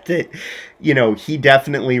said that, you know, he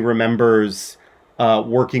definitely remembers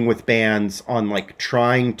working with bands on like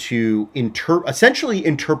trying to essentially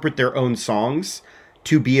interpret their own songs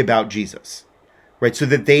to be about Jesus, right? So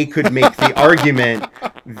that they could make the argument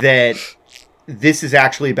that this is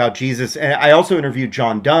actually about Jesus. And I also interviewed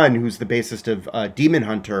John Dunn, who's the bassist of Demon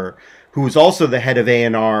Hunter, who was also the head of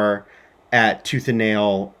A&R at Tooth and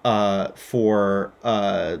Nail for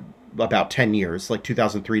about 10 years, like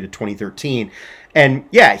 2003 to 2013. And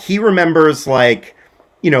yeah, he remembers like,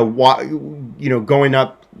 going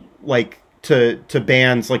up like to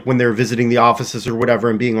bands like when they're visiting the offices or whatever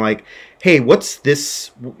and being like, hey, what's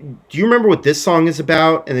this? Do you remember what this song is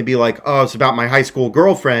about? And they'd be like, oh, it's about my high school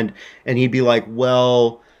girlfriend. And he'd be like,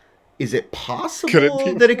 well, is it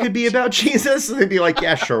possible that it could be about Jesus? And they'd be like,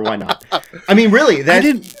 yeah, sure, why not? I mean, really,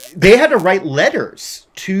 they had to write letters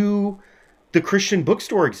to the Christian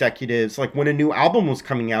bookstore executives, like when a new album was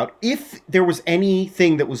coming out, if there was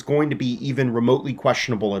anything that was going to be even remotely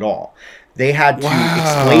questionable at all, they had to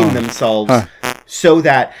explain themselves so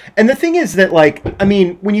that, and the thing is that, like, I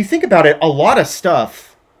mean, when you think about it, a lot of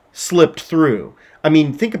stuff slipped through. I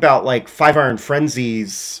mean, think about like Five Iron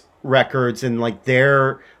Frenzy's records and like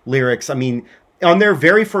their lyrics. I mean, on their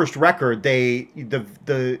very first record, they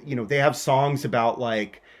have songs about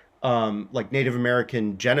like Native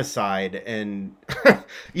American genocide and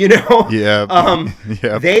Yeah.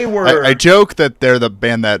 Yeah. they were I joke that they're the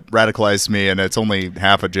band that radicalized me, and it's only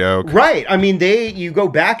half a joke. right. I mean, you go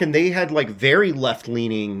back and they had like very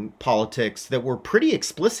leftleaning politics that were pretty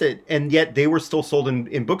explicit, and yet they were still sold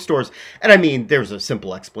in bookstores. And I mean, there's a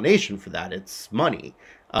simple explanation for that. It's money.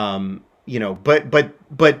 But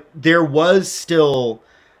there was still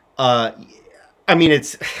I mean,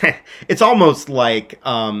 it's almost like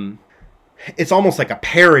a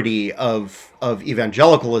parody of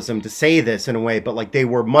evangelicalism to say this in a way, but like they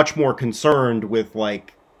were much more concerned with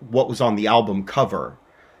like what was on the album cover.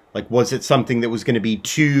 Like, was it something that was going to be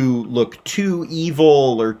look too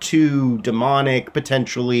evil or too demonic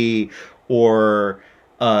potentially, or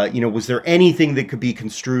was there anything that could be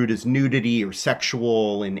construed as nudity or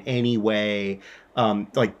sexual in any way?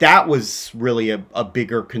 Like that was really a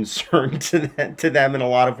bigger concern to them in a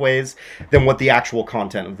lot of ways than what the actual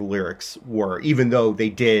content of the lyrics were, even though they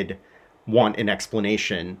did want an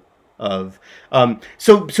explanation of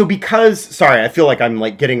so because, sorry, I feel like I'm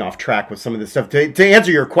like getting off track with some of this stuff. To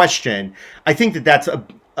answer your question, I think that's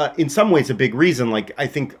in some ways a big reason. Like, I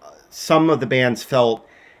think some of the bands felt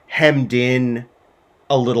hemmed in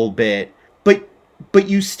a little bit, but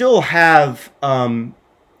you still have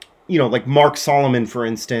like Mark Solomon, for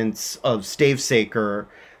instance, of Stavesaker,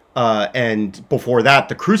 and before that,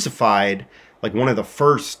 The Crucified, like one of the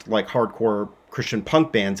first like hardcore Christian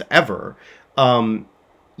punk bands ever.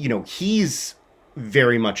 He's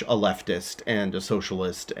very much a leftist and a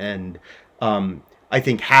socialist, and I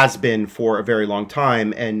think has been for a very long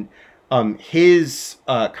time. And his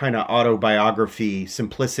kind of autobiography,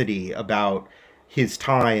 Simplicity, about his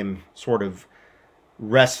time sort of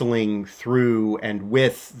wrestling through and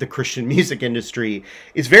with the Christian music industry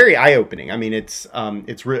is very eye-opening. I mean, it's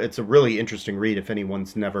a really interesting read if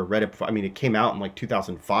anyone's never read it before. I mean, it came out in like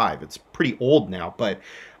 2005. It's pretty old now, but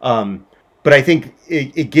I think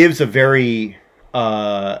it gives a very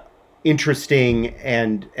interesting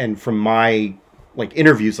and from my like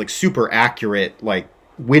interviews, like super accurate like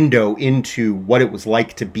window into what it was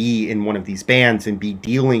like to be in one of these bands and be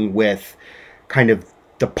dealing with kind of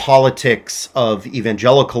the politics of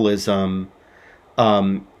evangelicalism,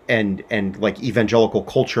 and like evangelical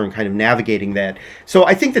culture and kind of navigating that. So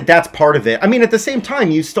I think that's part of it. I mean, at the same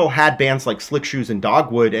time, you still had bands like Slick Shoes and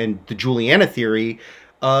Dogwood and the Juliana Theory,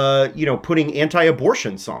 putting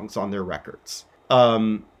anti-abortion songs on their records.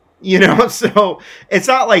 So it's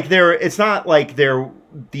not like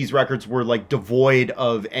these records were like devoid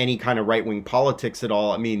of any kind of right-wing politics at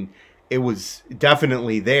all. I mean, it was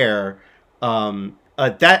definitely there.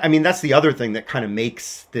 That's the other thing that kind of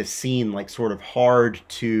makes this scene like sort of hard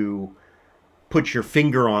to put your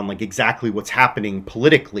finger on, like exactly what's happening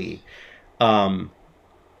politically.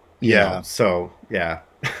 Yeah. So yeah.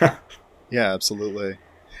 Yeah, absolutely.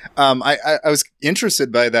 I was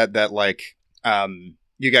interested by that like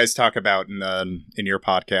you guys talk about in your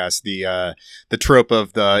podcast the trope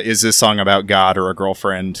of is this song about God or a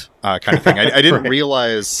girlfriend kind of thing. I didn't Right.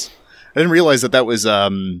 realize that was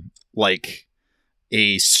like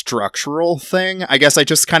a structural thing. I guess I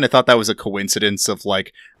just kind of thought that was a coincidence of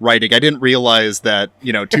like writing. I didn't realize that,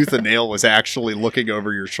 Tooth and Nail was actually looking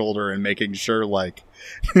over your shoulder and making sure like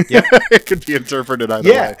it could be interpreted either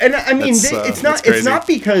way. Yeah, and I mean, it's not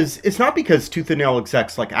because Tooth and Nail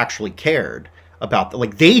execs like actually cared about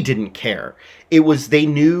like they didn't care. It was they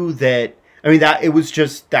knew that. I mean, that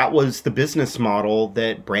was the business model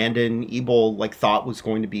that Brandon Ebel like thought was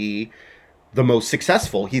going to be the most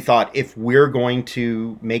successful. He thought, if we're going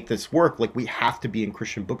to make this work, like we have to be in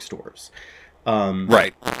Christian bookstores.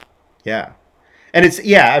 Right. Yeah. And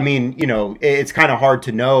it's kind of hard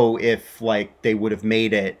to know if like they would have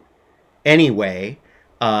made it anyway.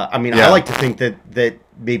 I like to think that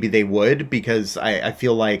maybe they would, because I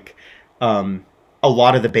feel like a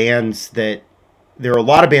lot of the bands there are a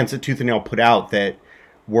lot of bands that Tooth and Nail put out that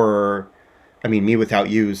were, Me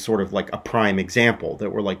Without You is sort of like a prime example,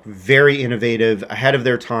 that were like very innovative, ahead of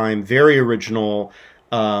their time, very original.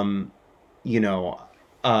 They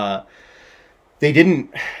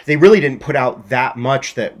really didn't put out that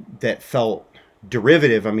much that felt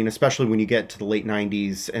derivative. I mean, especially when you get to the late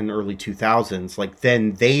 90s and early 2000s, like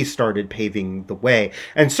then they started paving the way.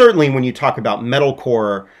 And certainly when you talk about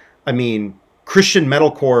metalcore, I mean, Christian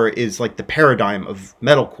metalcore is like the paradigm of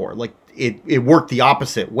metalcore. Like it worked the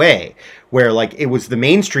opposite way, where like it was the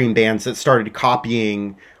mainstream bands that started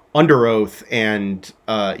copying Under Oath and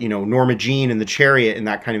Norma Jean and the Chariot and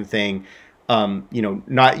that kind of thing.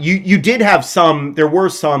 Not you did have some, there were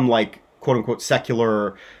some like quote unquote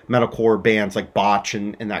secular metalcore bands like Botch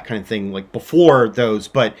and that kind of thing like before those,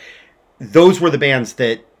 but those were the bands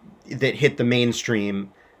that hit the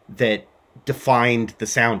mainstream, that defined the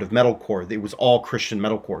sound of metalcore. It was all Christian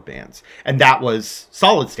metalcore bands, and that was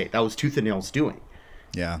Solid State. That was Tooth and Nail's doing.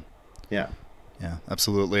 Yeah,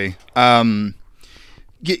 absolutely.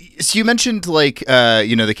 So you mentioned like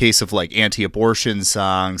the case of like anti-abortion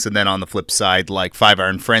songs, and then on the flip side, like Five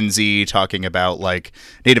Iron Frenzy talking about like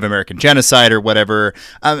Native American genocide or whatever.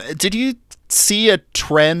 Did you see a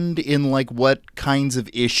trend in like what kinds of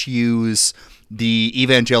issues the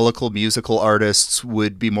evangelical musical artists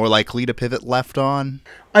would be more likely to pivot left on?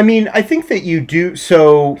 I mean, I think that you do.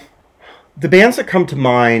 So the bands that come to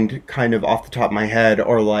mind kind of off the top of my head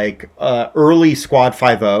are like early Squad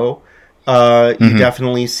 5-0. You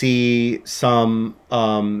definitely see some,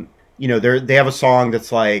 they have a song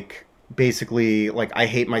that's like basically like, I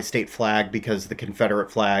hate my state flag because the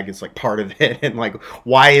Confederate flag is like part of it. And like,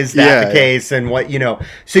 why is that the case? And what,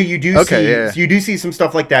 so you do you do see some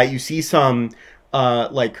stuff like that. You see some,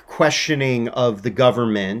 like questioning of the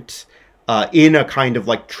government, in a kind of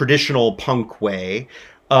like traditional punk way.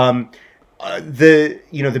 The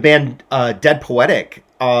band, Dead Poetic,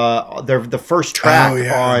 they're the first track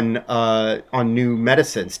on New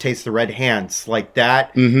Medicines, Taste the Red Hands, like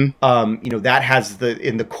that. That has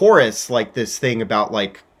in the chorus like this thing about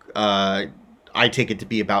like I take it to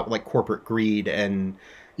be about like corporate greed and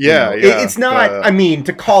it's not. I mean,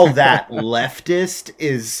 to call that leftist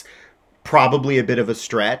is probably a bit of a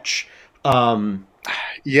stretch.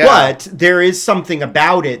 But there is something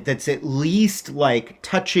about it that's at least like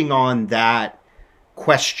touching on that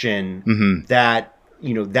question, that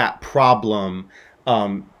that problem,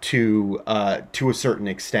 to a certain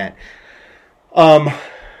extent.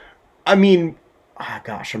 I mean,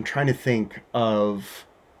 gosh, I'm trying to think of,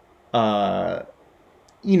 again,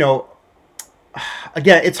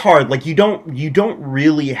 it's hard. Like you don't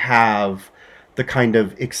really have the kind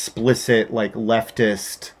of explicit like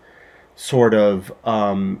leftist sort of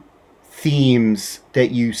themes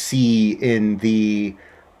that you see in the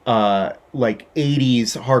like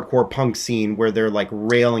 80s hardcore punk scene, where they're like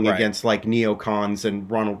railing against like neocons and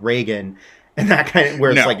Ronald Reagan and that kind of,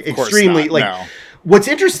 where it's like extremely like what's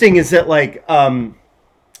interesting is that like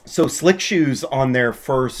so Slick Shoes on their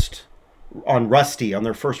first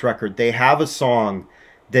record, they have a song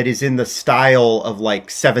that is in the style of like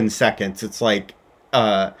 7 Seconds. It's like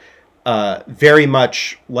very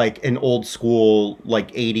much like an old school like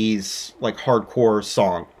 80s like hardcore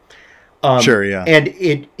song. And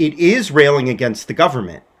it is railing against the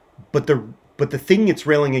government, but the thing it's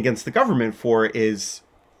railing against the government for is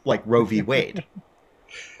like Roe v. Wade.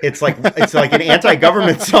 It's like an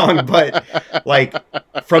anti-government song, but like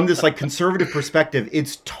from this like conservative perspective,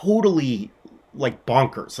 it's totally like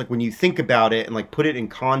bonkers. Like when you think about it and like put it in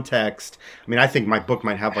context. I mean, I think my book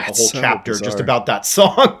might have like a whole chapter just about that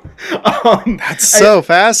song. That's so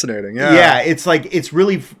fascinating. Yeah, it's like, it's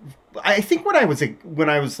really, I think when I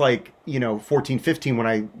was like, 14, 15, when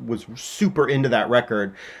I was super into that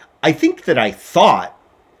record, I think that I thought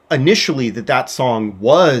initially that song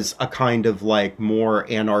was a kind of like more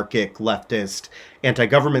anarchic, leftist,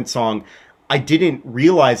 anti-government song. I didn't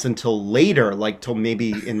realize until later, like till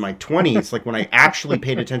maybe in my 20s, like when I actually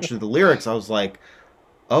paid attention to the lyrics, I was like,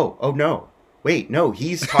 oh no, wait, no,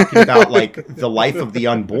 he's talking about like the life of the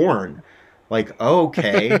unborn. Like,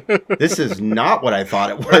 okay, this is not what I thought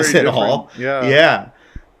it was at all. Yeah.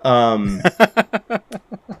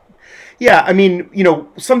 Yeah, I mean,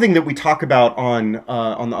 something that we talk about on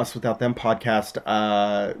the Us Without Them podcast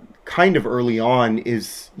kind of early on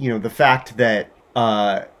is, the fact that,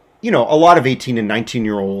 a lot of 18 and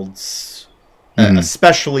 19-year-olds,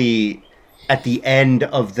 especially at the end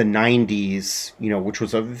of the 90s, which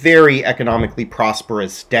was a very economically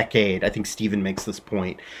prosperous decade. I think Stephen makes this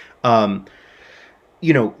point.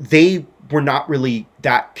 They were not really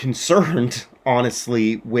that concerned,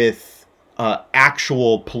 honestly, with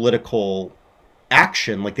actual political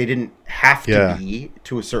action. Like they didn't have to be,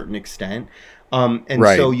 to a certain extent.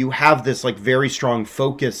 So you have this like very strong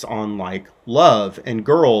focus on like love and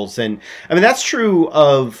girls. And I mean, that's true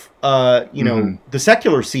of, the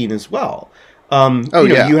secular scene as well. Oh,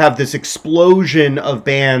 yeah. You have this explosion of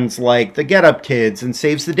bands like the Get Up Kids and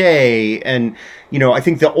Saves the Day. And, I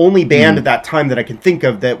think the only band at that time that I can think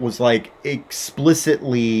of that was like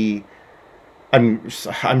explicitly, I'm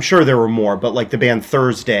sure there were more, but like the band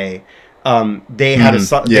Thursday, they had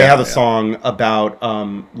they have a song about,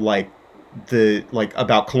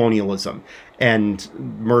 about colonialism and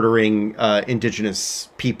murdering, indigenous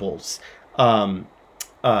peoples. That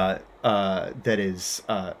is,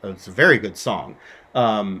 it's a very good song.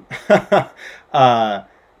 But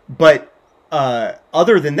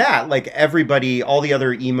other than that, like everybody, all the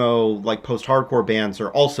other emo, like post-hardcore bands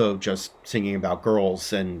are also just singing about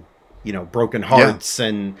girls and, broken hearts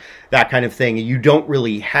and that kind of thing. And you don't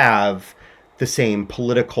really have the same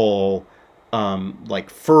political,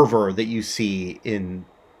 fervor that you see in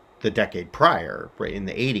the decade prior, right, in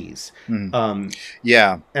the 80s.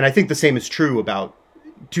 And I think the same is true about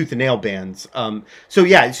Tooth and Nail bands. So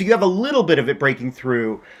you have a little bit of it breaking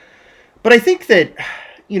through, but I think that,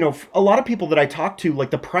 a lot of people that I talk to, like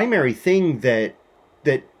the primary thing that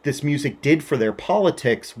this music did for their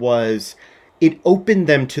politics was it opened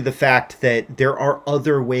them to the fact that there are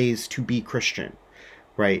other ways to be Christian,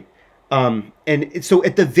 right? And so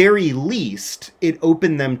at the very least, it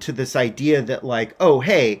opened them to this idea that like, oh,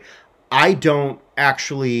 hey, I don't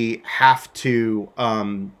actually have to,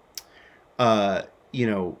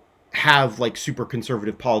 have like super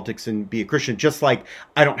conservative politics and be a Christian, just like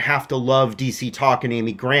I don't have to love DC Talk and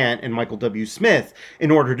Amy Grant and Michael W. Smith in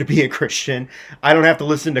order to be a Christian. I don't have to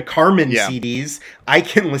listen to Carmen CDs. I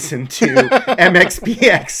can listen to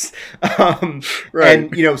MXPX,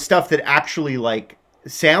 and stuff that actually like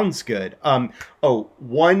sounds good.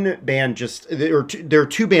 One band there are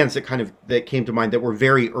two bands that came to mind that were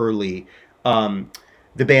very early. The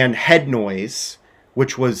band Head Noise,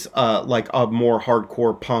 which was like a more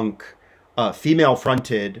hardcore punk,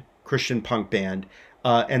 female-fronted Christian punk band,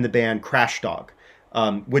 and the band Crash Dog,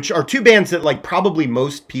 which are two bands that like probably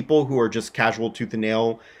most people who are just casual Tooth and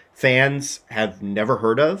Nail fans have never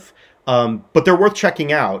heard of, but they're worth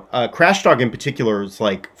checking out. Crash Dog in particular is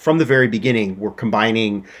like from the very beginning we're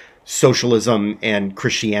combining socialism and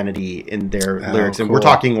Christianity in their lyrics, and we're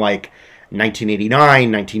talking like 1989,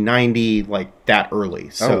 1990, like that early.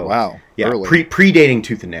 So, wow. Yeah, early. Predating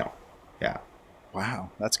Tooth and Nail. Yeah.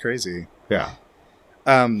 Wow, that's crazy. Yeah.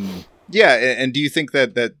 Yeah, and do you think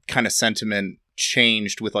that kind of sentiment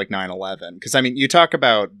changed with like 9/11? Because I mean, you talk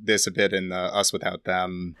about this a bit in the Us Without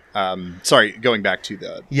Them. Sorry, going back to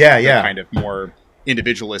the kind of more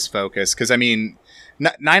individualist focus. Because I mean,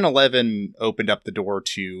 9/11 opened up the door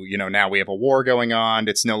to, now we have a war going on.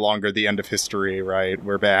 It's no longer the end of history, right?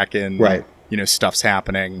 We're back in, stuff's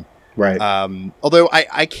happening. Right. Although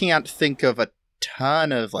I can't think of a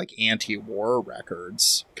ton of like anti-war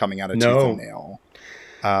records coming out of Tooth and Nail.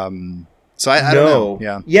 So I don't know.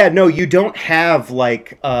 Yeah. Yeah, no, you don't have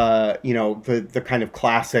like, the kind of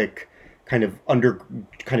classic kind of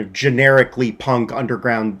generically punk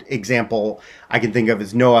underground example I can think of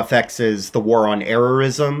is NoFX's The War on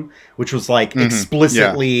Errorism, which was like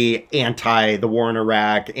explicitly anti the war in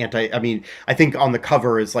Iraq, I think on the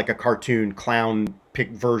cover is like a cartoon clown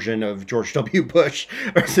pick version of George W. Bush.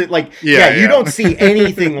 Or so like, you don't see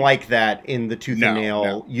anything like that in the Tooth and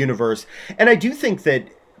Nail universe. And I do think that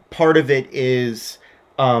part of it is,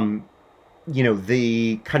 the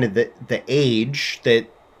kind of the age that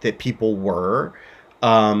people were,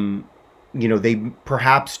 they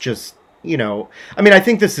perhaps just, I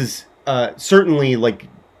think this is certainly like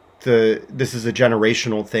this is a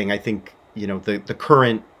generational thing. I think, the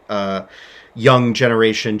current young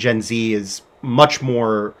generation, Gen Z, is much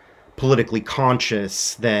more politically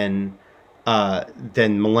conscious than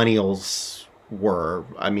millennials were.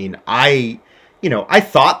 I mean, I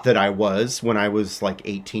thought that I was when I was like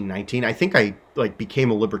 18, 19. I think I like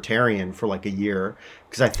became a libertarian for like a year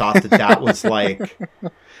because I thought that was like,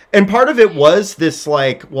 and part of it was this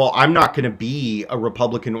like, well, I'm not going to be a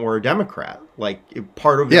Republican or a Democrat. Like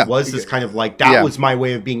part of it was this kind of like, that was my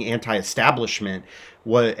way of being anti-establishment.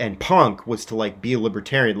 And punk was to like be a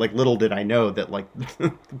libertarian. Like little did I know that like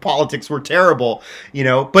politics were terrible,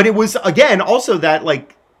 but it was again also that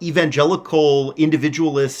like evangelical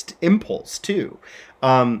individualist impulse too.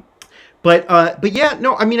 But yeah,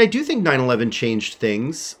 no, I mean, I do think 9/11 changed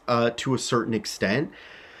things to a certain extent.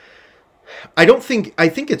 I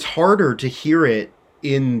think it's harder to hear it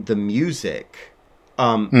in the music.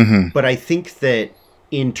 But I think that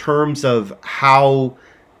in terms of how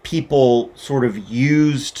people sort of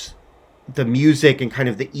used the music and kind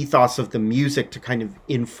of the ethos of the music to kind of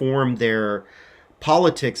inform their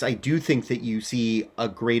politics, I do think that you see a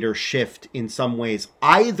greater shift in some ways,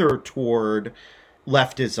 either toward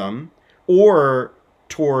leftism or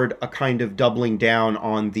toward a kind of doubling down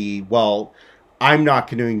on the, well, I'm not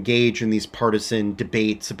going to engage in these partisan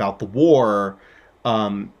debates about the war,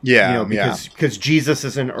 because Jesus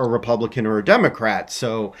isn't a Republican or a Democrat,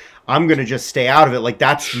 so I'm going to just stay out of it. Like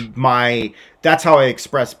that's how I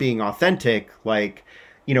express being authentic. Like,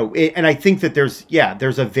 and I think that there's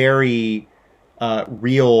a very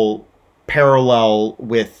real parallel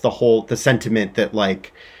with the sentiment that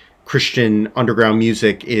like Christian underground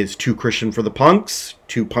music is too Christian for the punks,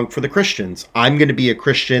 too punk for the Christians. I'm going to be a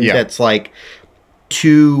Christian that's like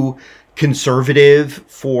too conservative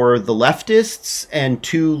for the leftists and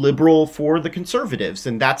too liberal for the conservatives.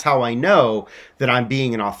 And that's how I know that I'm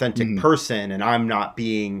being an authentic person, and I'm not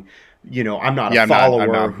being, I'm not a follower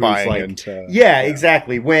I'm not who's buying like, into,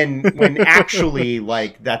 exactly. When actually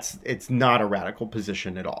like it's not a radical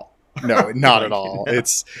position at all. No, not at all.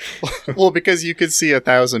 It's because you could see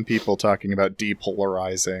 1,000 people talking about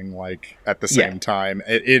depolarizing like at the same time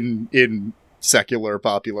in secular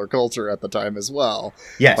popular culture at the time as well.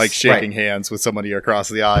 Yes, like shaking hands with somebody across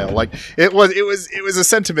the aisle. Like it was a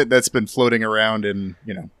sentiment that's been floating around in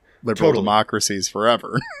liberal democracies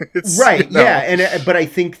forever. But I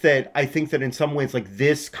think that in some ways like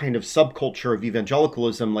this kind of subculture of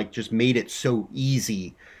evangelicalism like just made it so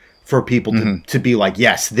easy for people to be like,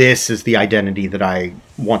 yes, this is the identity that I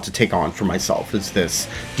want to take on for myself, is this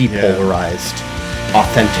depolarized,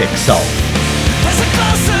 authentic self. There's a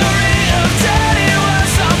glossary of dirty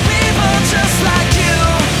words of people just like you.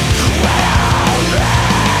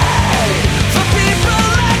 For people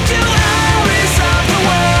like you, Harry's of the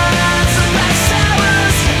world, and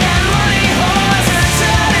backstabbers and money whores and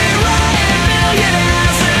dirty rotten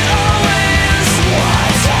millionaires and always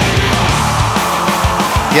wanting more.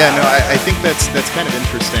 Yeah, no, I think that's kind of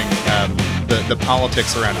interesting. The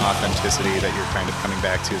politics around authenticity that you're kind of coming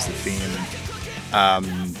back to as the theme.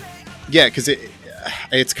 Because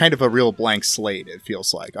it's kind of a real blank slate. It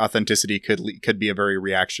feels like authenticity could be a very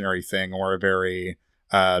reactionary thing or a very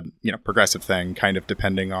progressive thing, kind of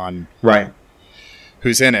depending on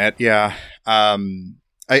who's in it. Yeah.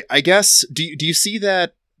 I guess do you see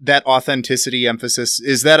that authenticity emphasis,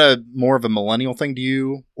 is that a more of a millennial thing to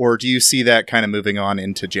you, or do you see that kind of moving on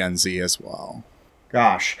into Gen Z as well?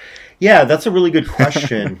 Gosh, yeah, that's a really good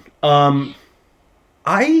question. I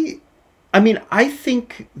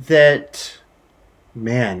think that,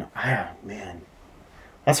 man,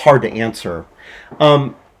 that's hard to answer.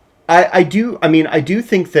 I do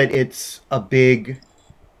think that it's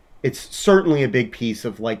certainly a big piece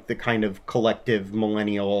of like the kind of collective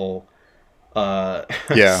millennial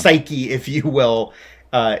psyche, if you will,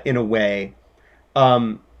 in a way.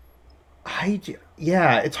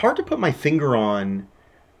 It's hard to put my finger on,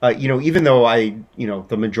 even though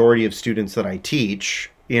the majority of students that I teach,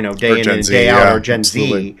 day in and day out are Gen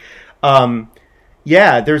Z. I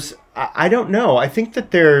don't know. I think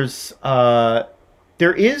that there is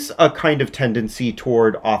a kind of tendency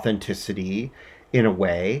toward authenticity in a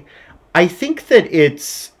way. I think that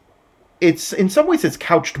it's in some ways it's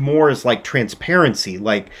couched more as like transparency.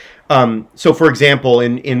 Like, so for example,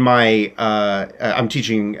 in my, I'm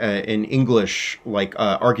teaching an English, like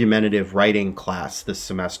argumentative writing class this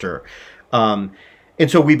semester. And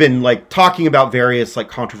so we've been like talking about various like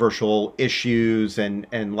controversial issues,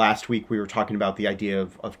 and last week we were talking about the idea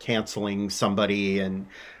of canceling somebody, and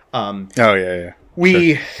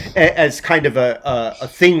we, as kind of a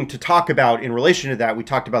thing to talk about in relation to that, we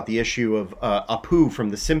talked about the issue of Apu from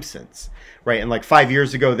The Simpsons, right? And like 5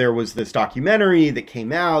 years ago, there was this documentary that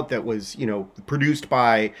came out that was, produced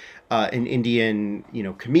by an Indian,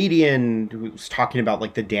 comedian who was talking about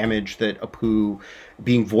like the damage that Apu,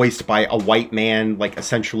 being voiced by a white man, like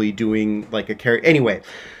essentially doing like a character. Anyway,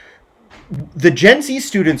 the Gen Z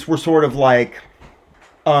students were sort of like,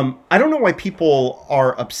 I don't know why people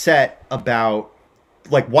are upset about,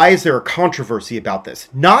 like, why is there a controversy about this?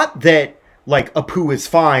 Not that, like, Apu is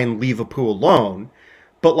fine, leave Apu alone,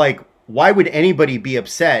 but, like, why would anybody be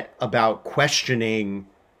upset about questioning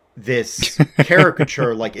this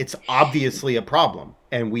caricature? Like, it's obviously a problem,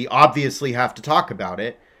 and we obviously have to talk about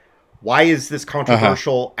it. Why is this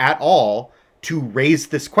controversial at all to raise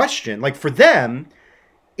this question? Like, for them,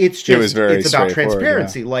 it's about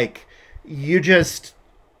transparency. Yeah. Like,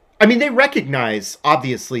 they recognize,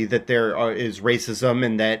 obviously, that there is racism,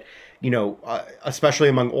 and that, especially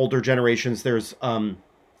among older generations, there's a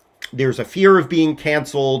fear of being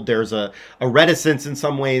canceled. There's a reticence in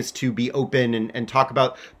some ways to be open and talk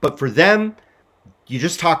about. But for them, you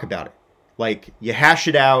just talk about it. Like, you hash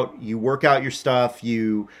it out, you work out your stuff,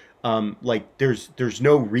 you Like there's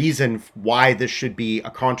no reason why this should be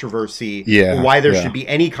a controversy, Yeah, or why there yeah. should be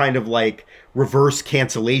any kind of like reverse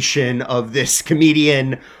cancellation of this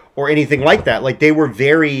comedian or anything like that. Like they were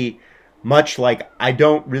very much like, I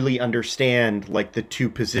don't really understand like the two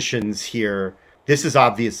positions here. This is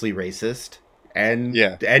obviously racist, and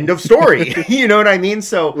Yeah. end of story. You know what I mean?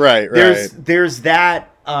 So Right. there's that.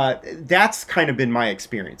 That's kind of been my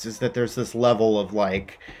experience, is that there's this level of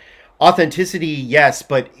like authenticity, yes,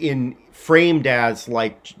 but in framed as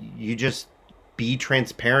like, you just be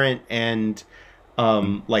transparent and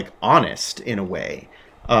like honest in a way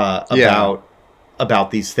about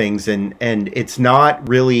these things, and it's not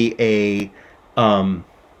really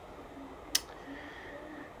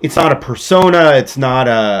it's not a persona, it's not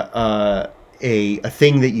a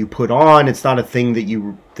thing that you put on, it's not a thing that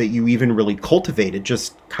you even really cultivate. It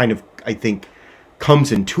just kind of, I think,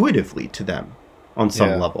 comes intuitively to them on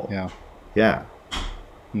some level. Yeah. Yeah.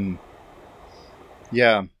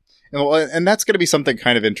 And that's going to be something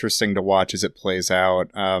kind of interesting to watch as it plays out,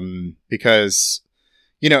 because,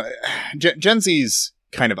 you know, Gen Z's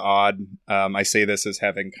kind of odd. I say this as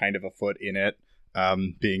having kind of a foot in it,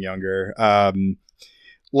 being younger.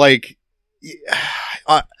 Like,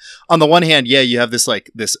 on the one hand, yeah, you have this like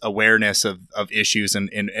this awareness of issues and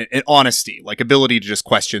honesty, like ability to just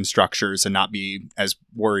question structures and not be as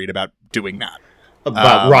worried about doing that.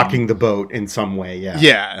 About rocking the boat in some way,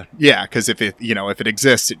 yeah, because if it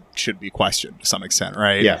exists, it should be questioned to some extent,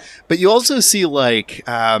 right? Yeah. But you also see like,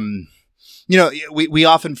 we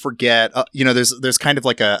often forget, there's kind of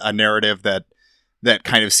like a narrative that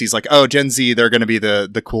kind of sees like, oh, Gen Z, they're going to be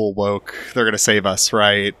the cool woke, they're going to save us,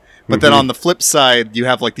 right? But then on the flip side, you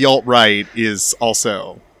have like the alt-right is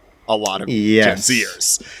also a lot of Gen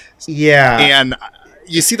Zers. Yeah. And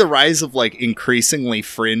you see the rise of like increasingly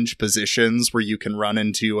fringe positions where you can run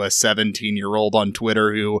into a 17-year-old on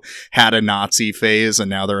Twitter who had a Nazi phase and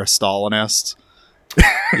now they're a Stalinist.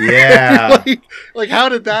 Yeah. like how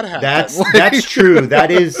did that happen? That's true. That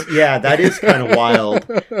is kind of wild.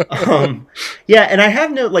 Yeah, and I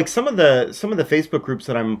have like some of the Facebook groups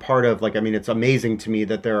that I'm part of, like, I mean, it's amazing to me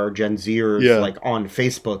that there are Gen Zers like on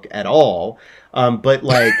Facebook at all. But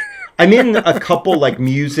like I'm in a couple like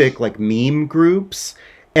music like meme groups,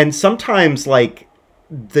 and sometimes like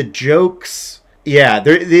the jokes,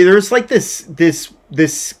 there's like this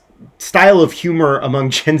style of humor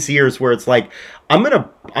among Gen Zers where it's like, I'm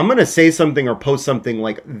gonna say something or post something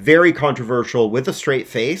like very controversial with a straight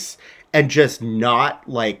face and just not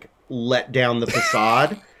like let down the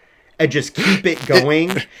facade and just keep it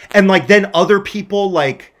going, and like then other people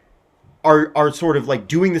like are sort of like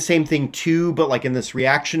doing the same thing too, but like in this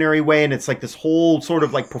reactionary way, and it's like this whole sort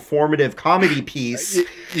of like performative comedy piece.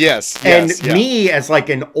 Me as like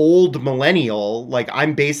an old millennial, like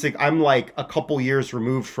I'm like a couple years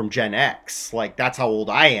removed from Gen X, like that's how old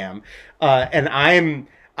I am, and I'm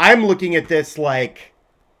looking at this like,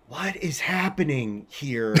 what is happening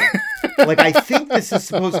here? Like, I think this is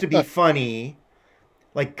supposed to be funny.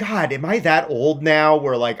 Like, God, am I that old now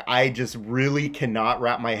where, like, I just really cannot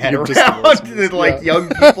wrap my head around the, like, young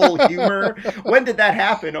people humor? When did that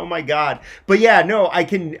happen? Oh, my God. But, yeah, no, I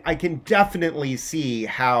can definitely see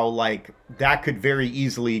how, like, that could very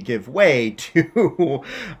easily give way to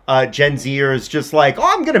Gen Zers just like, oh,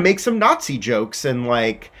 I'm going to make some Nazi jokes and,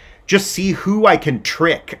 like, just see who I can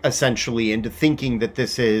trick, essentially, into thinking that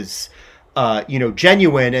this is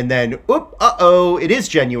genuine, and then it is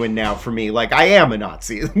genuine now for me, like I am a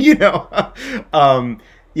Nazi. That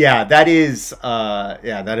is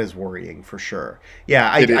worrying for sure.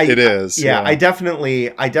 It is. I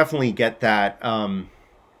definitely get that. I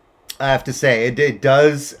have to say it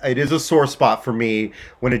is a sore spot for me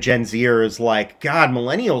when a Gen Zer is like, God,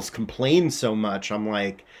 millennials complain so much. I'm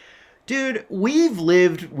like, dude, we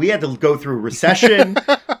had to go through a recession.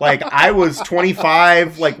 Like, I was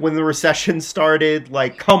 25, like, when the recession started.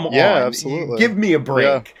 Like, come on. Absolutely. Give me a break.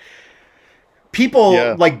 Yeah.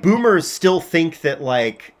 People, like, boomers still think that,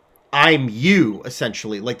 like, I'm you,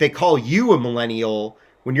 essentially. Like, they call you a millennial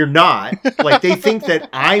when you're not. Like, they think that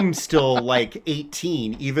I'm still, like,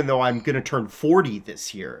 18, even though I'm going to turn 40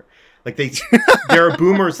 this year. Like, there are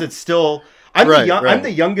boomers that still... I'm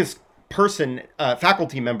the youngest person,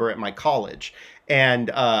 faculty member at my college,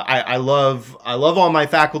 and I love all my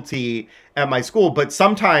faculty at my school, but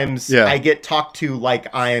sometimes I get talked to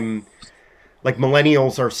like I'm like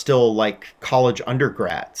millennials are still like college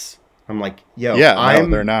undergrads. I'm like, yo,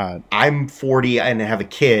 they're not. I'm 40 and have a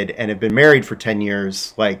kid and have been married for 10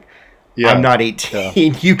 years. Like, I'm not 18.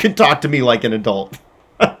 Yeah. You can talk to me like an adult.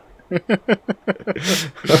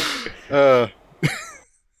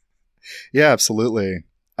 Yeah, absolutely.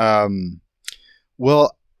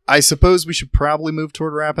 Well, I suppose we should probably move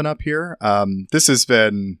toward wrapping up here. This has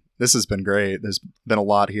been great. There's been a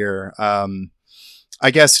lot here.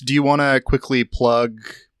 I guess, do you want to quickly plug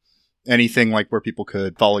anything, like where people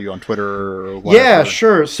could follow you on Twitter or whatever? Yeah,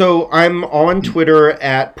 sure. So I'm on Twitter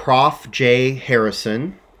at Prof J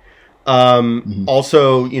Harrison.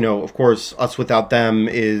 Also, of course, Us Without Them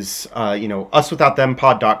is,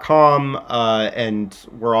 uswithoutthempod.com, and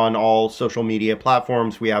we're on all social media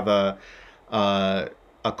platforms. We have a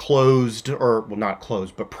closed, or well, not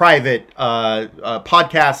closed, but private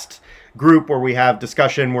podcast group where we have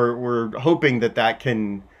discussion. We're hoping that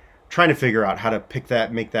can, trying to figure out how to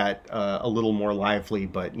make that a little more lively,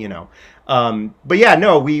 but yeah,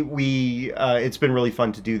 no, we it's been really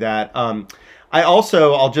fun to do that.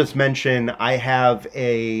 I'll just mention, I have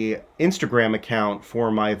a Instagram account for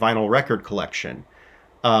my vinyl record collection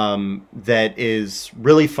that is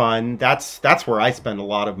really fun. That's where I spend a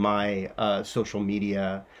lot of my social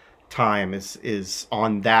media time is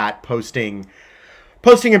on that, posting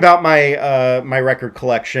about my record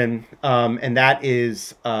collection, and that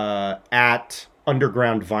is at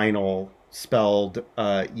Underground Vinyl, spelled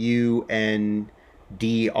UNDRGRND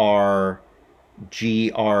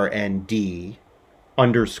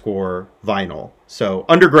 _vinyl. So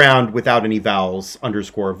underground without any vowels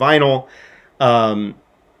 _vinyl.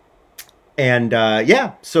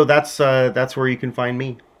 So that's where you can find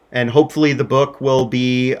me. And hopefully the book will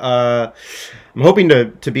be, I'm hoping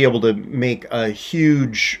to be able to make a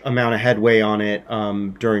huge amount of headway on it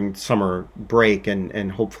during summer break,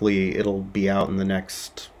 and hopefully it'll be out in the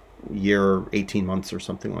next year, 18 months or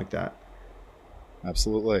something like that.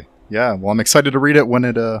 Absolutely. Yeah. Well, I'm excited to read it when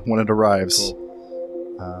it arrives. Cool.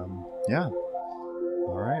 Yeah.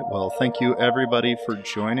 All right. Well, thank you everybody for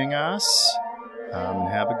joining us, and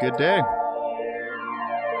have a good day.